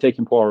by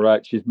taking Poirot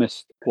out, she's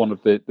missed one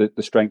of the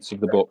strengths of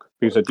the book,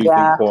 because I do think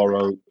yeah,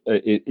 Poirot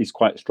is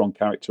quite a strong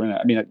character in it.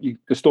 I mean,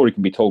 the story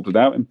can be told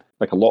without him,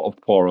 like a lot of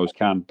Poirots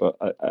can, but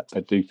I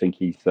do think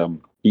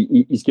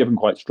he's given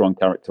quite strong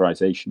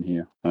characterization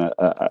here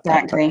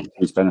exactly. to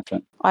his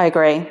benefit. I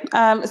agree.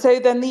 So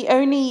then the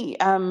only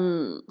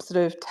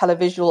sort of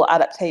televisual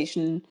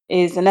adaptation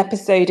is an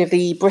episode of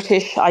the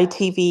British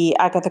ITV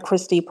Agatha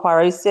Christie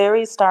Poirot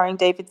series starring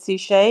David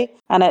Suchet,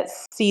 and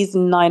it's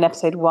season 9,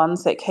 episode 1.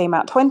 So it came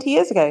out 20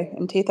 years ago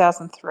in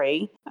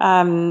 2003.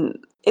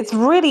 It's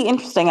really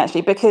interesting,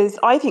 actually, because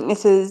I think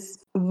this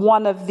is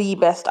one of the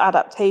best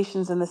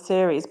adaptations in the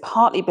series,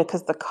 partly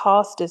because the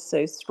cast is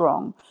so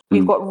strong.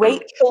 We've got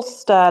Rachel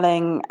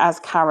Sterling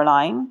as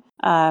Caroline.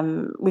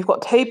 We've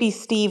got Toby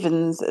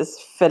Stephens as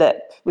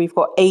Philip. We've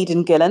got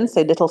Aidan Gillen,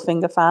 so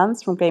Littlefinger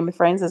fans from Game of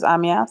Thrones, as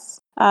Amias.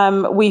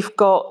 We've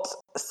got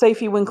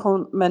Sophie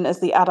Winkleman as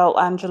the adult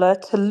Angela,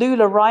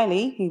 Tallulah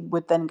Riley, who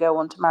would then go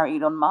on to marry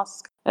Elon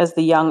Musk, as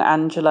the young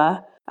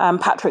Angela.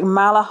 Patrick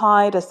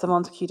Malahide as Sir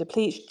Montacute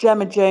Pleach,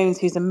 Gemma Jones,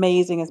 who's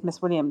amazing as Miss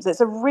Williams.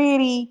 It's a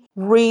really,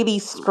 really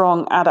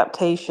strong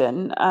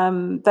adaptation.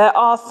 There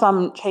are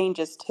some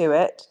changes to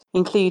it,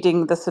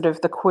 including the sort of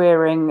the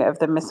queering of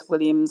the Miss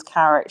Williams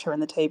character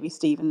and the Toby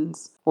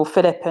Stephens, or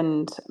Philip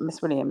and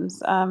Miss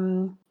Williams.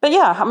 But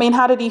yeah, I mean,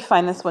 how did you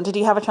find this one? Did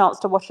you have a chance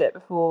to watch it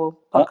before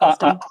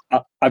podcasting?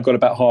 I've got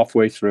about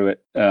halfway through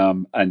it,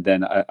 and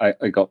then I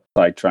got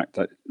sidetracked.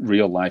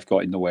 Real life got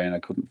in the way, and I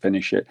couldn't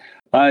finish it.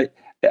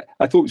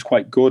 I thought it was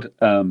quite good.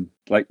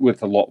 Like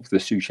with a lot of the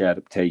Sushi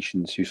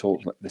adaptations, you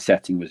sort of like the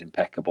setting was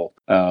impeccable.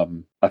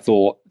 I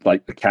thought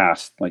like the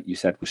cast, like you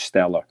said, was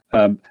stellar.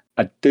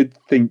 I did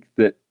think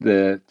that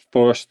the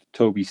first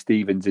Toby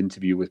Stephens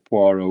interview with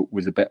Poirot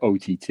was a bit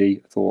OTT.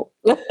 I thought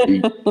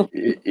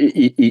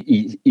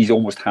he's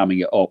almost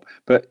hamming it up,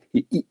 but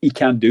he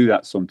can do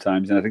that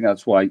sometimes, and I think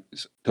that's why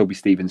Toby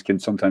Stephens can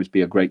sometimes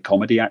be a great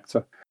comedy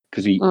actor,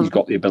 because he's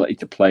got the ability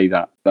to play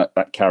that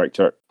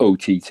character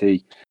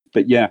OTT.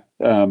 But yeah,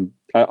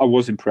 I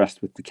was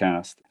impressed with the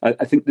cast. I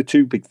think the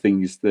two big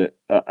things that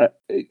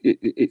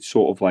it's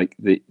sort of like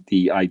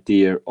the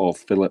idea of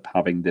Philip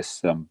having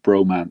this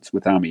bromance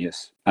with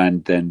Amias,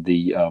 and then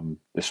the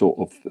sort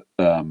of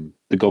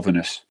the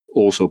governess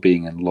also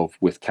being in love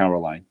with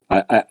Caroline.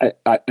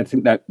 I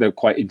think that they're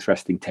quite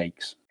interesting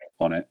takes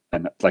on it,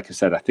 and like I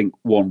said, I think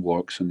one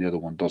works and the other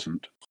one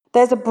doesn't.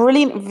 There's a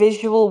brilliant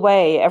visual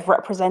way of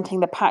representing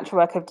the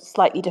patchwork of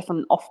slightly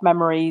different off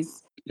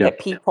memories that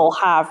people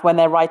have when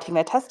they're writing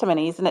their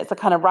testimonies. And it's a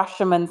kind of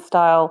Rashomon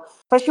style,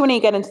 especially when you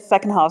get into the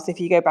second half. So if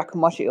you go back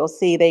and watch it, you'll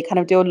see they kind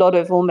of do a lot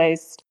of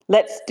almost,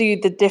 let's do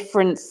the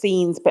different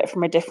scenes, but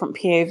from a different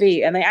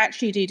POV. And they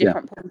actually do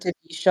different point of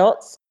view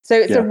shots. So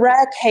it's a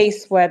rare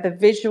case where the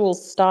visual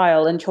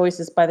style and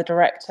choices by the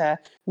director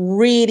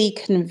really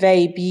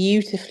convey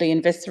beautifully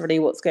and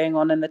viscerally what's going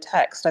on in the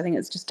text. I think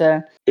it's just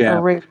a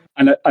really...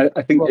 And I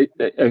think,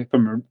 if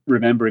I'm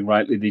remembering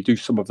rightly, they do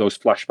some of those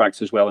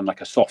flashbacks as well in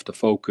like a softer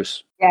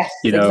focus. Yes,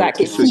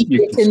 exactly. So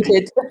you can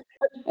see,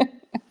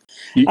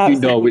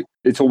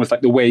 it's almost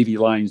like the wavy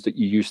lines that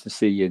you used to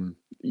see in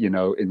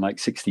like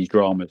 60s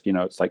dramas.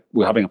 It's like,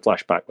 we're having a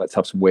flashback, let's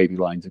have some wavy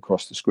lines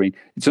across the screen.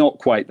 It's not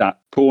quite that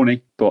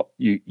porny, but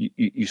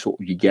you sort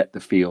of, you get the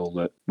feel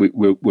that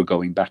we're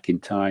going back in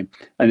time,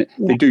 and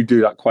they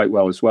do that quite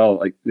well as well.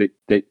 Like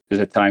there's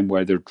a time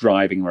where they're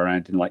driving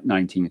around in like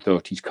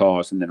 1930s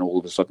cars, and then all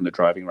of a sudden they're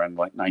driving around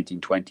like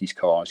 1920s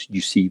cars.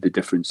 You see the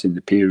difference in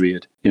the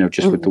period,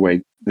 just with the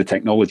way the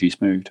technology's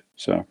moved.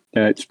 So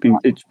it's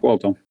well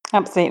done.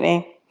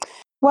 Absolutely.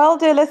 Well,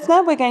 dear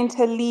listener, we're going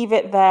to leave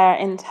it there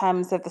in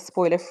terms of the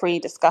spoiler-free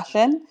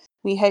discussion.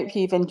 We hope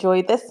you've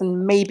enjoyed this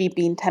and maybe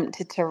been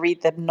tempted to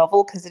read the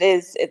novel, because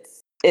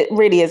it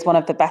really is one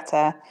of the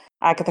better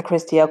Agatha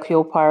Christie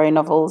Hercule Poirot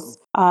novels.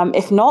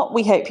 If not,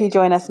 we hope you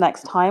join us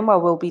next time, where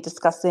we'll be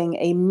discussing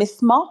a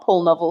Miss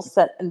Marple novel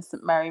set in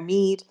St Mary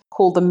Mead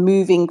called The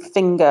Moving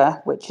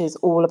Finger, which is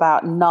all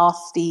about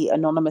nasty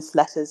anonymous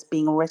letters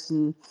being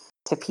written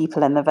to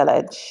people in the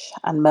village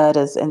and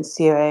murders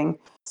ensuing.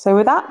 So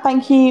with that,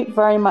 thank you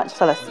very much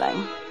for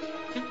listening.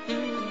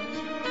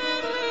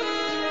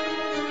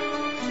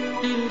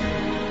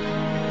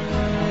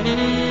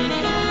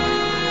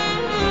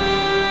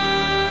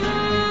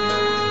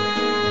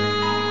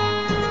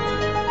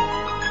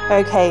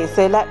 Okay,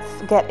 so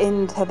let's get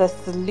into the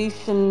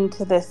solution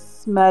to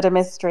this murder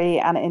mystery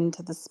and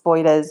into the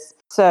spoilers.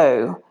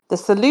 So the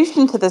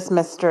solution to this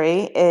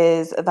mystery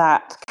is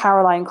that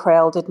Caroline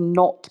Crail did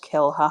not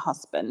kill her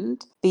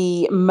husband.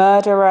 The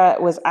murderer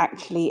was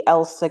actually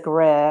Elsa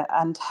Greer,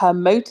 and her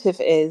motive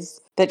is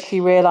that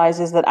she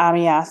realizes that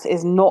Amias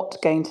is not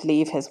going to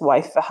leave his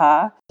wife for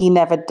her. He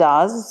never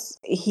does.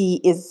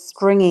 He is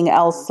stringing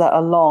Elsa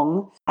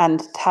along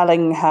and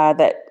telling her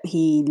that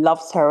he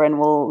loves her and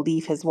will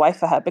leave his wife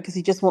for her because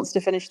he just wants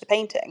to finish the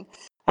painting.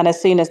 And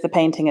as soon as the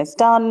painting is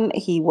done,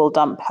 he will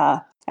dump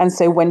her. And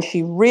so when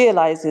she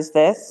realizes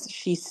this,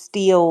 she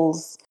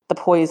steals the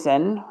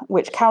poison,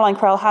 which Caroline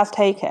Krell has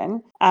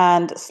taken,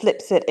 and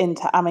slips it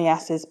into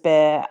Amias's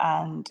beer,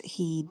 and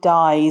he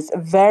dies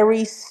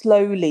very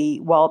slowly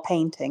while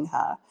painting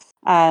her.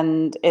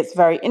 And it's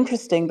very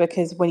interesting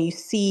because when you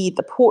see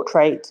the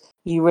portrait,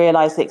 you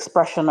realize the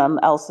expression on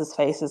Elsa's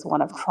face is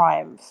one of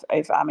triumph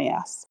over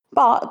Amias.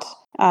 But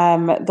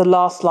the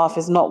last laugh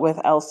is not with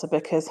Elsa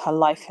because her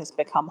life has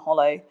become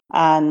hollow.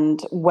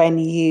 And when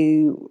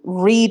you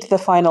read the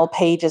final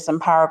pages and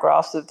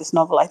paragraphs of this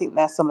novel, I think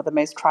they're some of the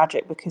most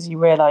tragic because you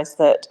realize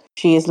that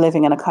she is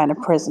living in a kind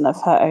of prison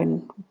of her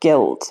own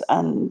guilt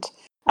and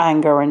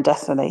anger and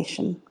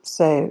desolation.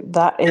 So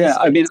that is... Yeah,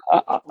 I mean,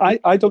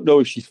 I don't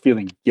know if she's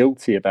feeling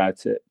guilty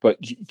about it, but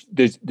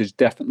there's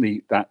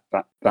definitely that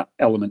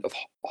element of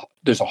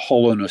there's a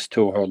hollowness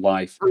to her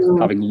life,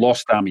 having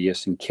lost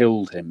Amias and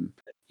killed him.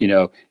 You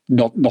know,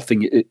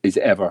 nothing is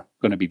ever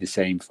going to be the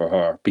same for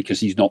her because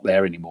he's not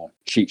there anymore.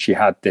 She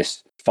had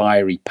this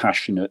fiery,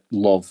 passionate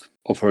love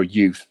of her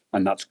youth,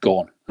 and that's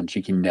gone, and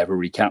she can never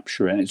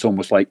recapture it. And it's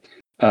almost like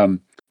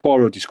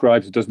Poirot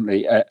describes it, doesn't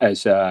he,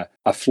 as a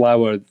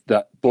flower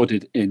that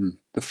budded in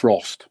the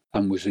frost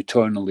and was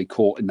eternally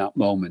caught in that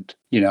moment,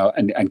 you know,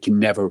 and can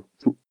never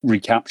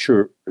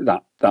recapture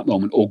that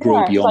moment or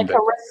grow beyond it. It's like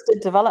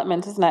arrested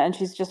development, isn't it? And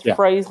she's just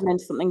frozen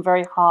into something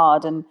very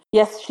hard. And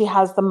yes, she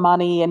has the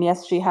money, and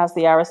yes, she has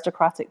the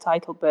aristocratic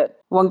title, but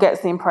one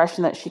gets the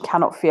impression that she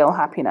cannot feel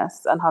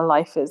happiness and her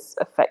life is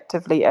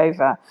effectively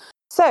over.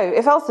 So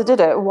if Elsa did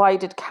it, why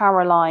did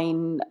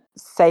Caroline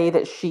say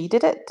that she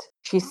did it?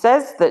 She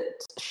says that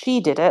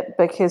she did it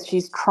because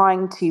she's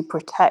trying to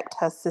protect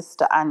her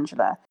sister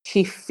Angela.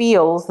 She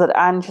feels that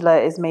Angela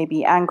is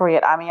maybe angry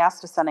at Amias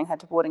for sending her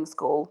to boarding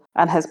school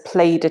and has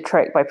played a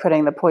trick by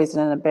putting the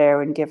poison in a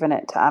beer and given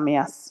it to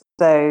Amias.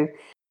 So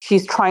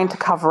she's trying to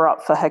cover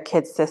up for her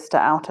kid sister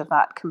out of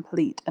that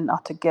complete and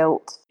utter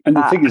guilt. And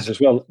the thing is,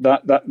 as well,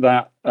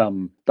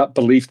 that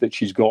belief that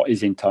she's got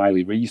is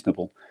entirely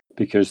reasonable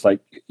because, like,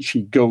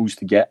 she goes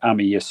to get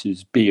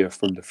Amias's beer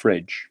from the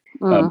fridge,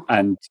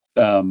 and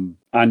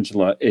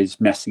Angela is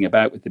messing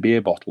about with the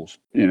beer bottles,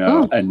 you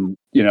know, and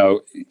you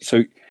know,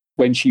 so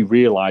when she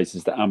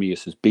realizes that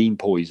Amias has been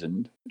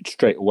poisoned,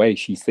 straight away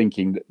she's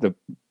thinking that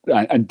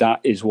and that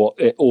is what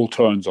it all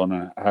turns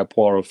on how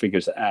Poirot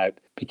figures it out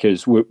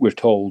because we're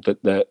told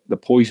that the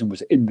poison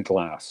was in the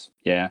glass,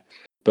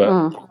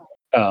 but.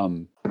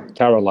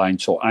 Caroline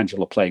saw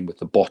Angela playing with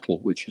the bottle,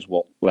 which is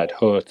what led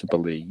her to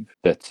believe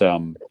that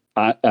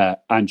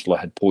Angela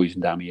had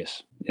poisoned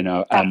Amias. You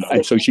know,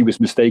 and so she was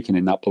mistaken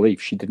in that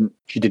belief. She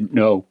didn't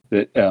know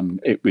that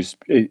it was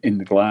in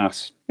the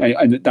glass,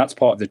 and that's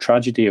part of the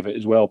tragedy of it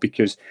as well,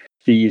 because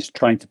she is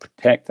trying to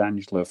protect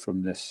Angela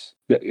from this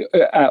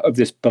out of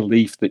this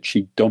belief that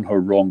she'd done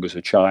her wrong as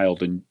a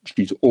child, and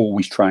she's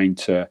always trying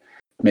to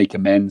make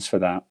amends for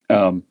that.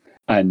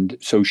 And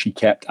so she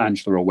kept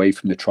Angela away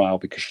from the trial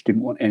because she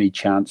didn't want any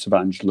chance of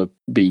Angela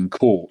being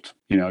caught.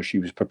 You know, she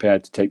was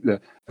prepared to take the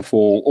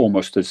fall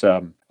almost as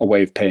a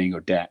way of paying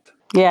her debt.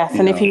 Yes,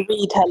 and if you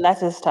read her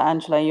letters to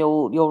Angela,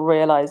 you'll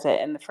realize it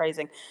in the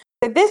phrasing.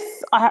 So this,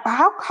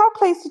 how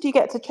close did you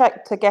get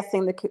to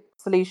guessing the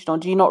solution, or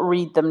do you not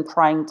read them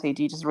trying to?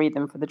 Do you just read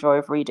them for the joy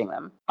of reading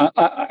them?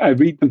 I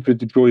read them for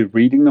the joy of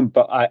reading them,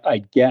 but I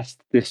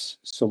guessed this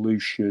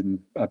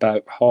solution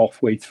about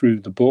halfway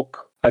through the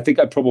book. I think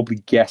I probably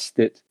guessed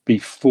it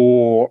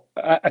before.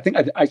 I think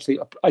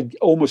I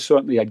almost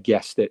certainly I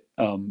guessed it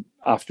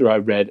after I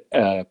read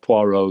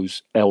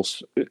Poirot's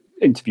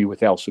interview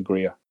with Elsa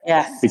Greer.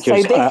 Yes.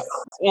 Because, so this,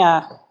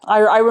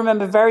 I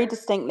remember very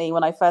distinctly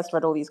when I first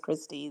read all these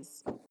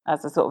Christies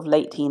as a sort of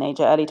late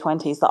teenager, early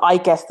 20s, that I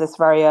guessed this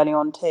very early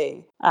on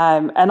too.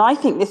 And I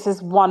think this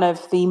is one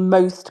of the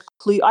most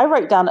I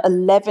wrote down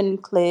 11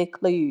 clear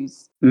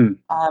clues,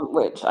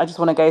 which I just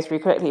want to go through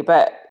quickly.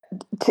 But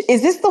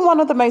is this the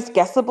one of the most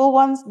guessable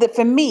ones? That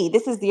for me,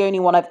 this is the only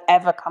one I've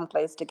ever come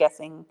close to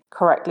guessing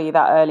correctly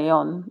that early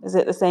on. Is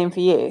it the same for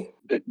you?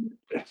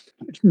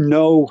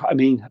 No, I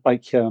mean,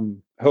 like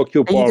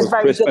Hercule Poirot's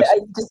Christmas. Are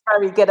you just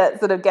very good at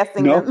sort of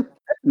guessing them?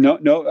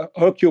 No.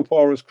 Hercule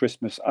Poirot's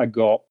Christmas, I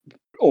got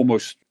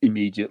almost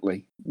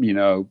immediately, you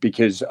know,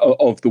 because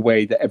of the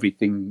way that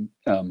everything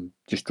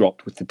just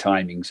dropped with the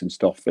timings and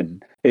stuff,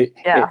 and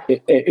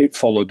it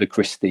followed the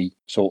Christie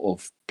sort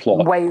of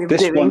plot. Way of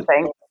doing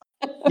things.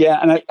 Yeah,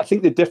 and I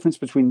think the difference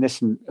between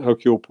this and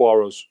Hercule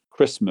Poirot's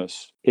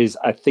Christmas is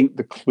I think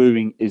the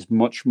cluing is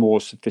much more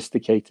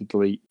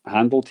sophisticatedly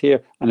handled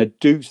here. And I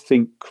do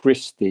think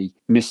Christie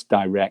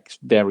misdirects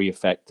very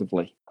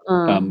effectively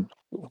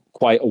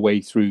quite a way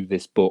through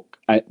this book.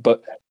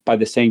 But by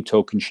the same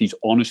token, she's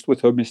honest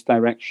with her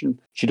misdirection.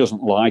 She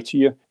doesn't lie to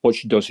you. What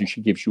she does is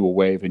she gives you a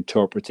way of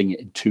interpreting it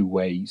in two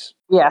ways.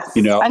 Yes,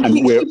 you know, and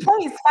she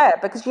plays fair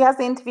because she has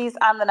the interviews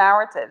and the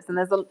narratives,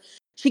 and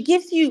she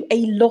gives you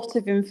a lot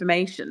of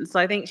information. So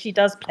I think she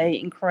does play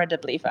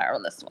incredibly fair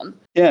on this one.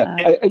 Yeah,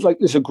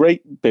 there's a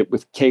great bit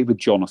with Caleb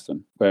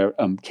Jonathan where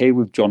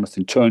Caleb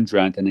Jonathan turns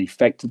around and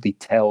effectively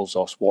tells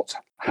us what's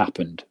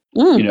happened.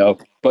 You know,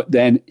 but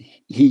then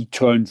he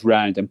turns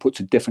around and puts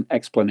a different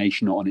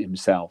explanation on it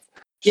himself.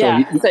 So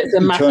Yeah, so it's a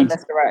he massive turns,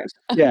 misdirect.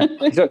 yeah,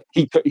 so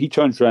he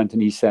turns around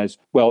and he says,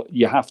 "Well,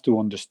 you have to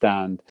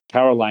understand,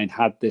 Caroline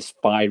had this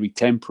fiery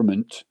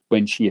temperament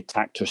when she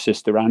attacked her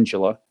sister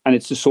Angela, and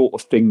it's the sort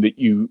of thing that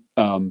you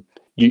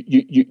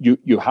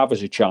have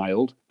as a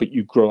child, but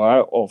you grow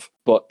out of.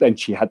 But then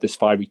she had this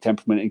fiery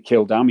temperament and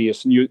killed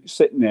Ammius, and you're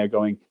sitting there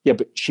going, yeah,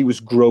 but she was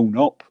grown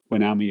up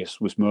when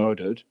Ammius was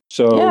murdered.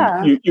 So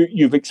Yeah.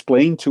 you've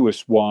explained to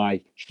us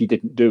why she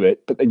didn't do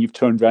it, but then you've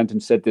turned around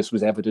and said this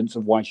was evidence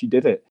of why she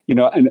did it.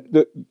 And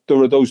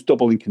there are those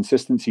double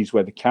inconsistencies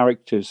where the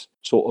characters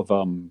sort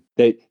of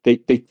they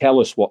tell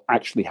us what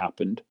actually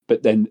happened,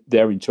 but then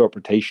their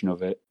interpretation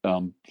of it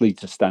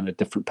leads us down a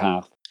different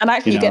path. And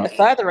actually, you get the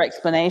further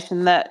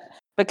explanation that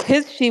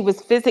because she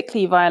was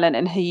physically violent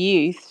in her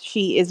youth,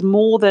 she is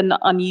more than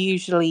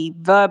unusually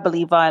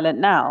verbally violent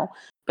now,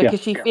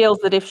 because she feels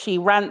that if she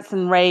rants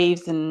and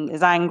raves and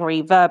is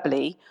angry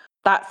verbally,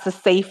 that's a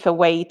safer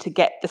way to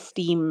get the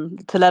steam,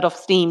 to let off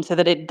steam, so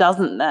that it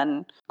doesn't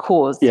then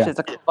cause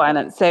physical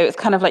violence. So it's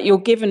kind of like you're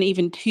given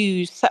even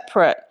two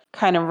separate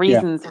kind of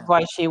reasons of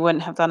why she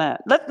wouldn't have done it.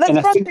 Let's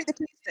run through the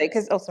clues though,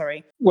 because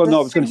sorry. Well, no,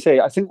 I was going to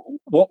say, I think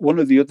one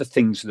of the other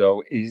things,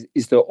 though, is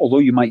that although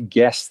you might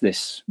guess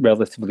this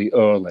relatively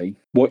early,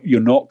 what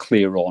you're not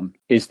clear on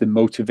is the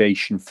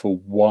motivation for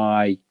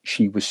why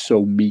she was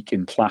so meek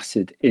and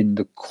placid in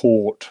the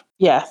court.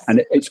 Yes.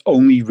 And it's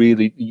only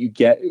really,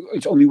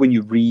 it's only when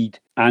you read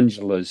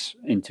Angela's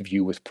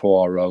interview with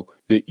Poirot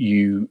that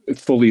you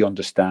fully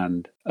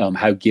understand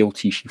how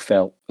guilty she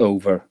felt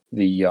over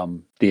the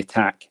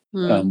attack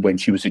when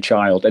she was a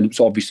child. And it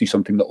was obviously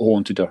something that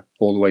haunted her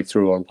all the way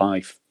through her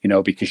life,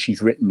 because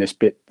she's written this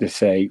bit to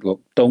say,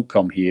 look, don't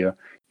come here.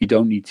 You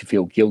don't need to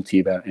feel guilty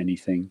about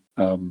anything.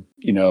 I'm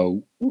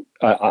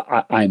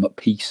at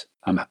peace.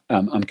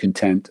 I'm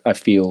content. I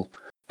feel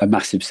a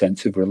massive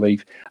sense of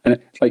relief. And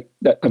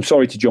I'm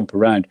sorry to jump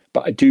around,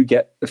 but I do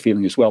get the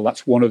feeling as well,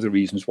 that's one of the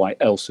reasons why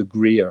Elsa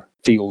Greer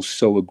feels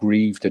so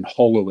aggrieved and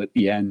hollow at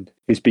the end,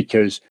 is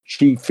because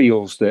she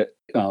feels that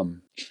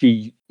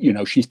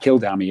she's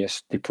killed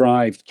Ammius,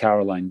 deprived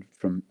Caroline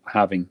from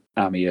having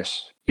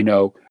Ammius,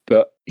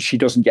 but she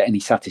doesn't get any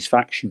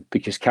satisfaction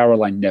because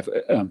Caroline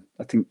never,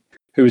 I think,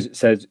 who is it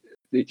says,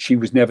 she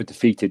was never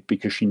defeated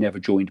because she never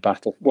joined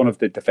battle. One of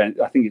the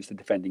I think it's the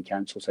defending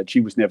counsel, said she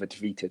was never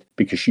defeated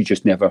because she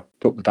just never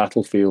took the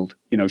battlefield.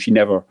 She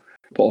never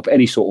put up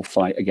any sort of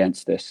fight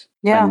against this.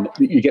 Yeah. And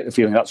you get the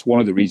feeling that's one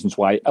of the reasons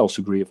why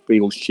Elsa Greer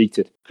feels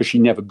cheated, because she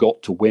never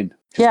got to win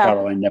because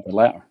Caroline never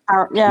let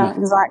her.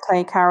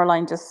 Exactly.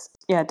 Caroline just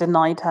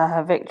denied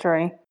her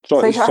victory.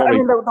 Sorry. I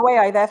mean, the way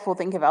I therefore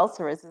think of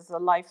Elsa is a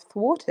life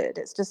thwarted.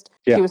 It's just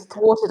she was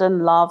thwarted in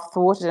love,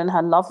 thwarted in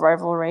her love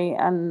rivalry,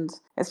 and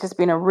it's just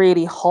been a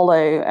really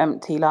hollow,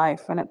 empty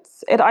life. And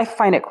I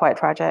find it quite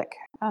tragic.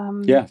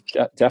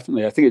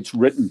 Definitely. I think it's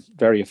written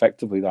very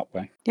effectively that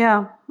way.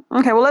 Yeah.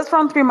 Okay, well, let's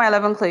run through my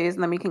 11 clues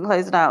and then we can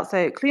close it out.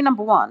 So clue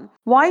number 1,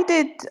 why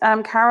did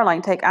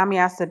Caroline take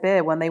Ammias a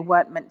beer when they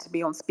weren't meant to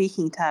be on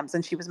speaking terms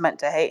and she was meant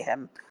to hate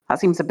him? That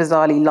seems a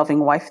bizarrely loving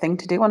wife thing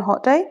to do on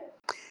hot day.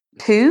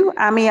 2,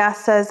 Ammias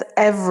says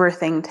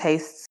everything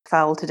tastes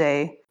foul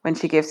today when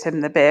she gives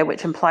him the beer,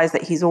 which implies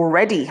that he's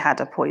already had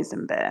a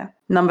poison beer.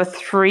 Number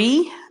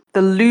 3,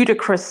 the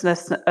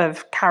ludicrousness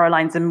of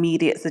Caroline's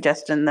immediate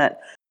suggestion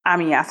that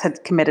Ammias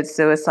had committed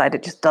suicide.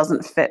 It just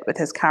doesn't fit with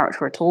his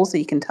character at all, so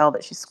you can tell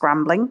that she's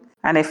scrambling.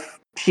 And if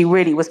she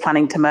really was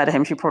planning to murder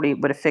him, she probably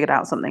would have figured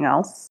out something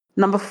else.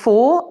 Number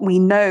 4, we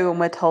know and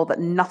we're told that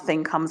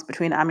nothing comes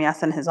between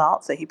Ammias and his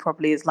art, so he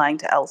probably is lying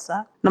to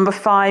Elsa. Number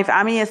 5,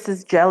 Ammias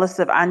is jealous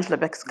of Angela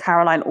because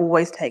Caroline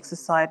always takes her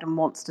side and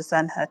wants to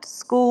send her to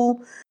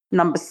school.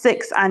 Number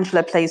 6,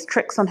 Angela plays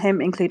tricks on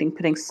him, including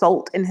putting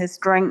salt in his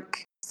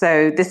drink.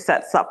 So this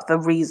sets up the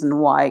reason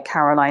why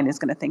Caroline is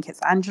going to think it's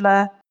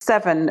Angela.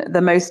 7,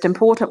 the most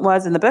important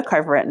words in the book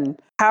I've written.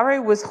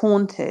 Caro was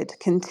haunted,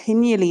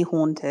 continually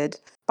haunted,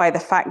 by the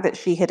fact that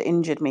she had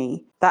injured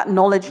me. That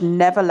knowledge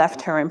never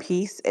left her in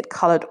peace. It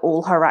coloured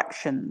all her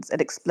actions. It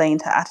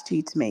explained her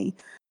attitude to me.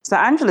 So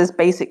Angela's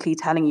basically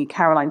telling you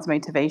Caroline's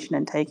motivation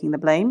in taking the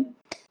blame.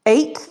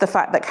 8, the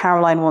fact that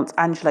Caroline wants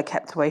Angela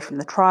kept away from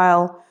the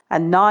trial.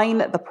 And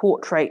 9, the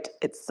portrait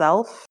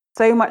itself.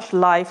 So much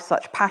life,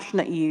 such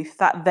passionate youth.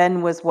 That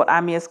then was what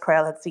Ammias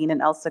Crale had seen in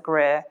Elsa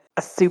Greer.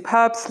 A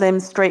superb, slim,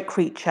 straight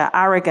creature,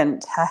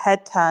 arrogant, her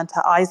head turned,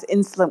 her eyes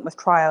insolent with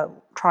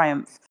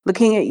triumph,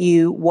 looking at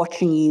you,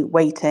 watching you,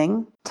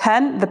 waiting.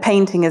 10, the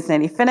painting is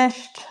nearly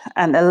finished.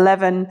 And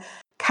 11,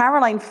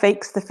 Caroline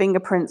fakes the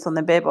fingerprints on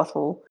the beer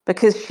bottle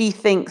because she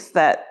thinks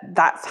that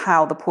that's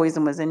how the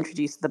poison was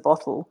introduced to the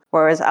bottle,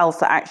 whereas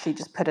Elsa actually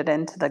just put it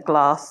into the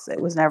glass. It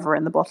was never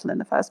in the bottle in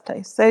the first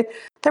place. So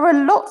there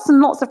are lots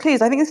and lots of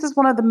clues. I think this is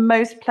one of the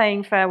most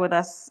playing fair with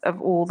us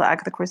of all the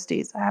Agatha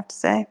Christie's, I have to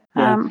say.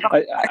 Yeah.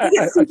 I think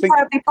it's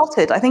superbly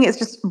plotted. I think it's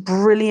just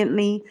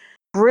brilliantly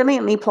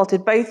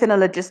plotted, both in a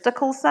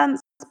logistical sense,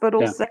 but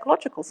also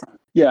psychological sense.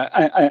 Yeah,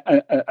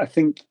 I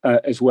think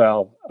as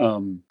well,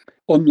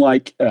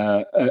 unlike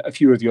a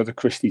few of the other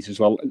Christies as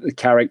well, the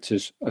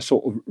characters are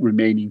sort of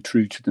remaining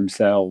true to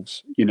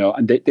themselves,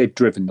 and they've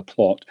driven the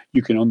plot.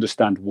 You can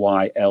understand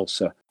why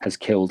Elsa has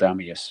killed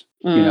Ammius.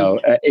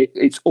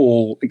 It's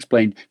all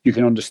explained. You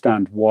can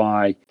understand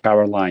why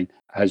Caroline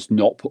has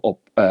not put up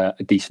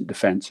a decent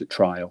defense at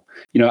trial.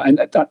 And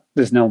that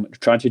there's an element of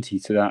tragedy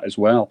to that as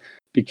well,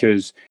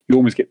 because you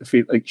almost get the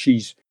feel like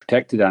she's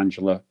protected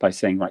Angela by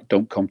saying, right,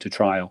 don't come to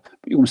trial.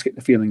 But you almost get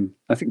the feeling,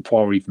 I think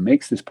Poirot even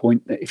makes this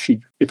point, that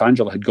if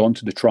Angela had gone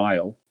to the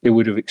trial, it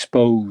would have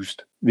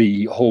exposed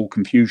the whole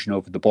confusion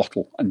over the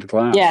bottle and the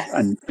glass. Yes.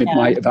 And it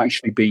might have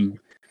actually been,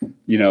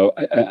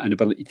 an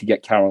ability to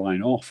get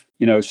Caroline off.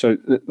 So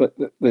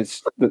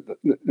there's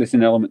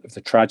an element of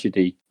the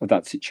tragedy of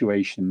that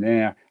situation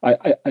there.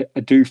 I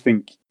do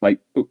think, like,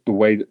 the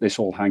way that this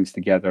all hangs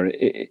together,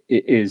 it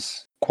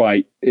is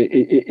quite.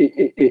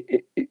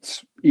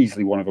 It's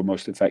easily one of our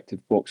most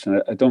effective books,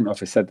 and I don't know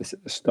if I said this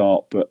at the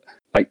start, but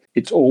like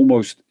it's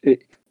almost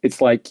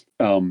it's like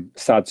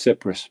Sad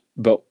Cypress,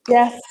 but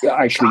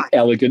actually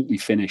elegantly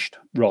finished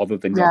rather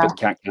than a bit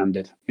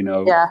cack-handed.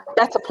 Yeah,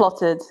 better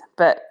plotted,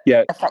 but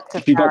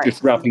effective. She's not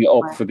just wrapping it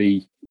up for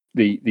the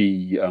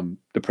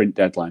print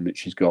deadline that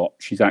she's got.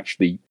 She's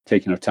actually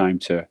taken her time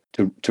to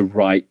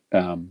write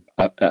a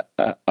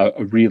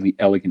really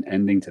elegant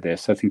ending to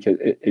this. I think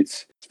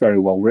it's very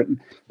well written.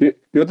 The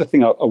other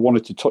thing I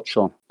wanted to touch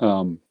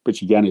on,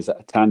 which again is at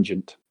a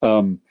tangent,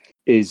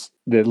 is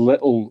the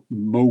little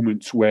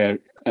moments where,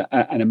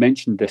 and I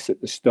mentioned this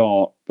at the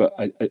start, but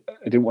I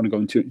didn't want to go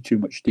into too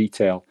much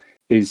detail,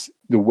 is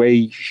the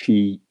way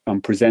she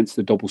presents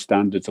the double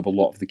standards of a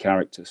lot of the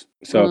characters.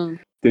 So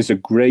there's a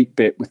great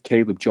bit with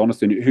Caleb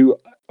Jonathan, who,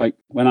 like,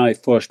 when I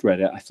first read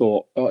it, I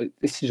thought, oh,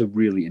 this is a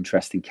really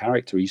interesting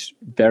character. He's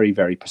very,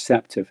 very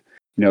perceptive.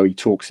 He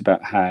talks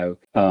about how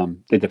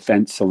the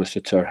defense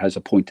solicitor has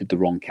appointed the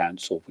wrong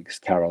counsel because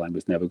Caroline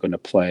was never going to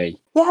play.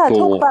 Yeah,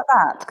 talk about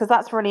that, because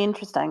that's really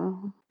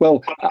interesting.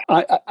 Well,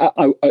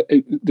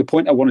 the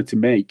point I wanted to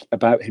make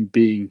about him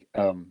being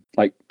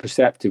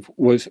perceptive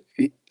was,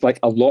 like,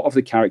 a lot of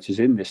the characters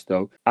in this,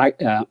 though,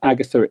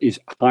 Agatha is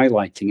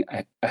highlighting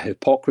a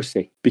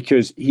hypocrisy,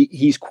 because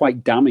he's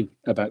quite damning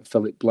about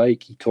Philip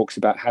Blake. He talks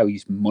about how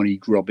he's money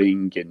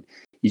grubbing and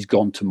he's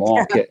gone to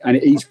market, and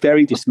he's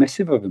very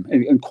dismissive of him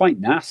and quite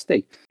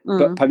nasty.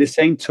 But by the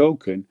same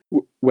token,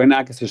 when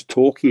Agatha's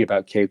talking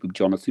about Caleb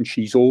Jonathan,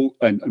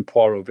 and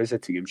Poirot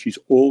visiting him, she's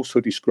also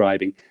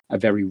describing a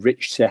very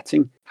rich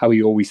setting, how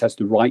he always has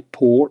the right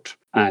port,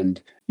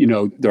 and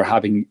they're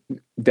having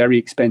very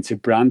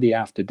expensive brandy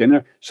after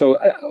dinner. So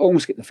I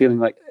almost get the feeling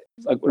like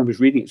when I was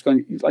reading it, it's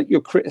going like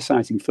you're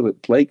criticizing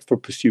Philip Blake for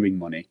pursuing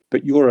money,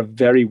 but you're a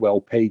very well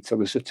paid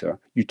solicitor.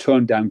 You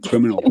turn down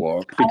criminal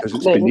work because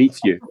it's beneath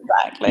you,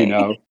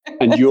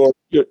 and you're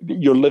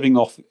living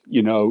off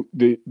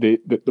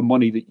the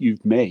money that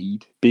you've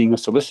made being a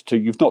solicitor.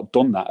 You've not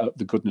done that out of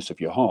the goodness of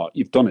your heart.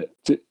 You've done it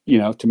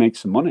to make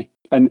some money.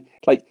 And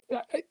like,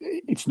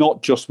 it's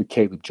not just with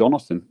Caleb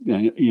Jonathan.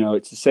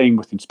 It's the same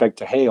with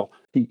Inspector Hale.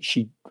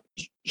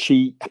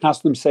 She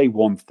has them say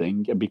one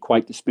thing and be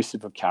quite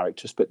dismissive of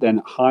characters, but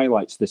then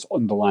highlights this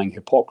underlying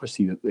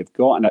hypocrisy that they've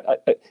got. And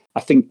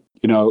I think,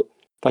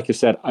 like I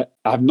said, I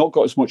have not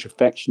got as much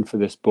affection for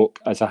this book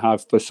as I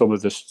have for some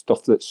of the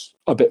stuff that's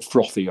a bit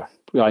frothier.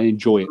 I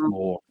enjoy it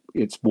more.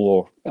 It's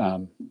more,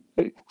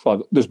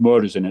 there's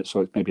murders in it,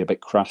 so it's maybe a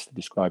bit crass to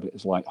describe it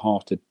as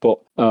light-hearted, but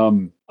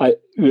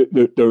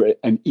they're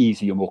an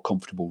easier, more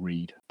comfortable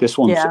read. This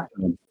one's,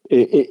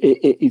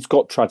 it's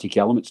got tragic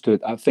elements to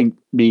it. I think,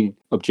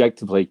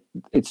 objectively,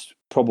 it's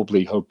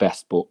probably her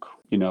best book.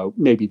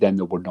 Maybe then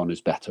there were none as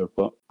better,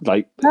 but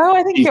like... No,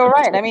 I think you're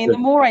right. I mean, the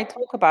more I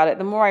talk about it,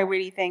 the more I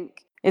really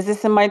think, is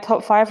this in my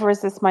top 5 or is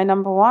this my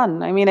number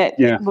 1? I mean,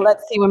 well,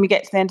 let's see when we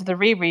get to the end of the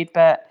reread,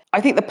 but I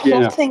think the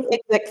plotting is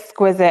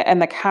exquisite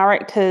and the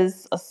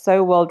characters are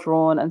so well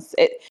drawn, and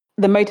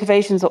the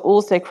motivations are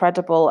also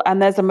credible,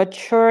 and there's a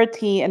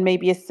maturity and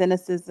maybe a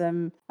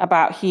cynicism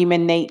about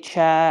human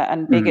nature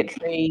and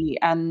bigotry,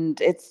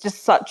 and it's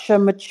just such a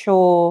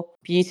mature,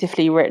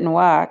 beautifully written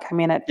work. I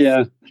mean,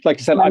 like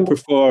I said, I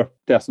prefer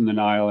Death on the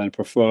Nile and I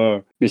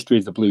prefer Mystery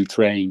of the Blue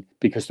Train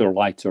because they're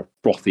lighter,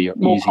 frothier,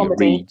 easier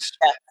reads.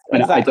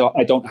 And exactly.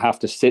 I don't have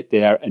to sit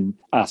there and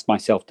ask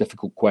myself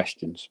difficult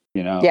questions,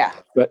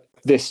 But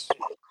this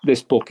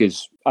book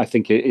is, I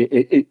think,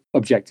 it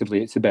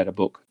objectively, it's a better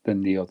book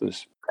than the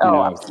others.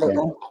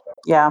 Absolutely.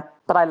 Yeah,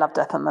 but I love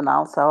Death on the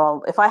Nile.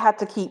 So if I had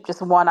to keep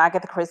just one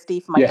Agatha Christie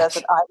for my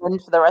desert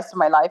island for the rest of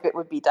my life, it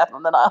would be Death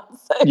on the Nile.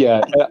 So.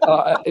 Yeah,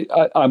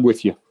 I'm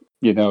with you.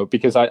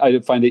 Because I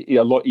find it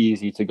a lot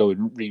easier to go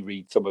and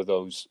reread some of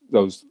those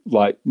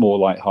more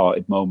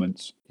light-hearted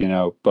moments.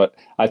 But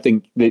I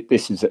think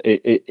this is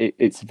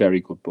it's a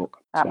very good book.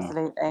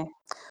 Absolutely. So.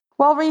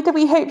 Well, reader,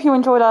 we hope you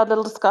enjoyed our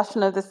little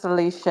discussion of The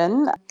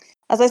Solution.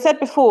 as I said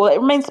before, it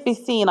remains to be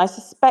seen. I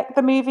suspect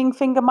the moving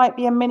finger might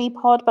be a mini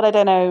pod, but I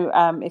don't know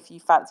if you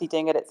fancy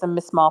doing it. It's a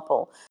Miss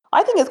Marple.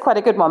 I think it's quite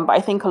a good one, but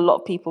I think a lot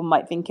of people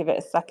might think of it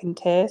as second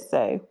tier.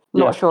 So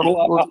not sure.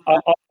 Well,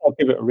 I'll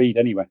give it a read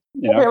anyway.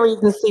 Give it a read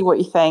and see what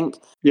you think.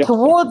 Yeah.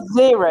 Towards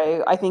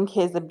Zero, I think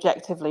is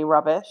objectively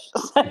rubbish.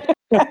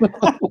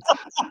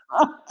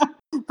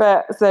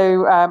 But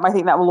so I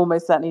think that will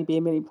almost certainly be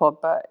a mini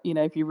pod. But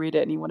if you read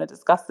it and you want to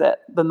discuss it,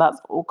 then that's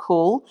all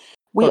cool.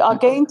 We are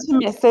going to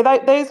miss. So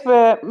those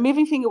were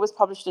Moving Finger was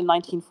published in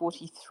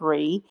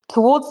 1943.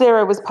 Towards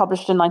Zero was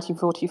published in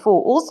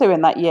 1944. Also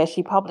in that year,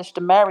 she published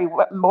a Mary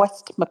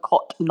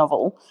Westmacott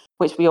novel,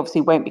 which we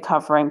obviously won't be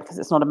covering because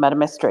it's not a meta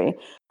mystery.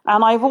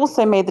 And I've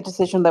also made the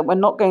decision that we're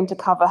not going to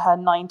cover her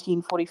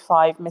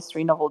 1945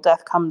 mystery novel,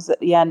 Death Comes at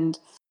the End,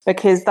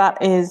 because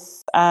that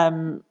is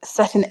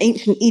set in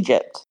ancient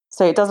Egypt.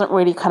 So it doesn't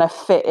really kind of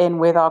fit in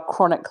with our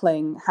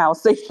chronicling how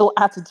social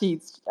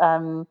attitudes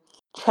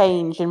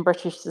change in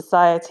British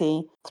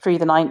society through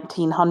the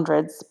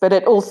 1900s. But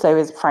it also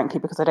is, frankly,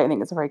 because I don't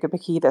think it's a very good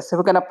book either. So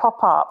we're going to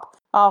pop up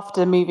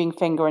after Moving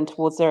Finger and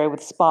Towards Zero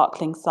with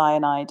Sparkling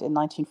Cyanide in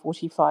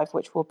 1945,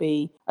 which will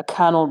be a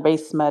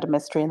Colonel-based murder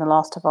mystery and the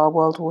last of our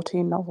World War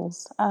II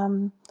novels.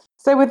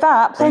 So with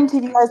that, plenty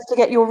of you guys to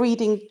get your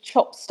reading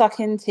chops stuck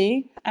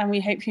into, and we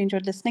hope you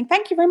enjoyed listening.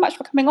 Thank you very much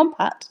for coming on,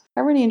 Pat. I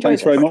really enjoyed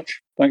it. Thanks very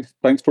much.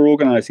 Thanks for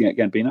organising it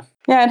again, Bina.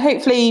 Yeah, and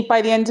hopefully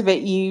by the end of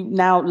it, you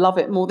now love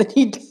it more than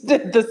you did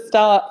at the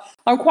start.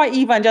 I'm quite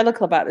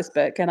evangelical about this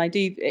book, and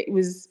it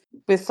was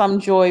with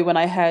some joy when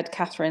I heard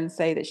Catherine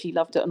say that she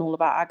loved it and all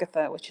about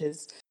Agatha, which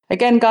is,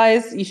 again,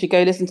 guys, you should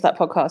go listen to that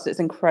podcast. It's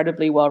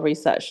incredibly well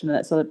researched, and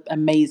it's an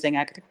amazing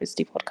Agatha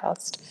Christie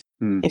podcast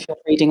if you're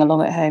reading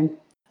along at home.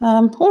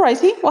 All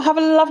righty, well, have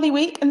a lovely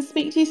week and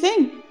speak to you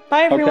soon.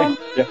 Bye, everyone.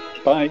 Okay. Yeah,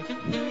 bye.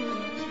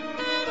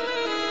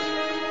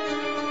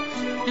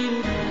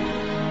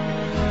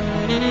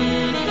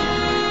 Thank you.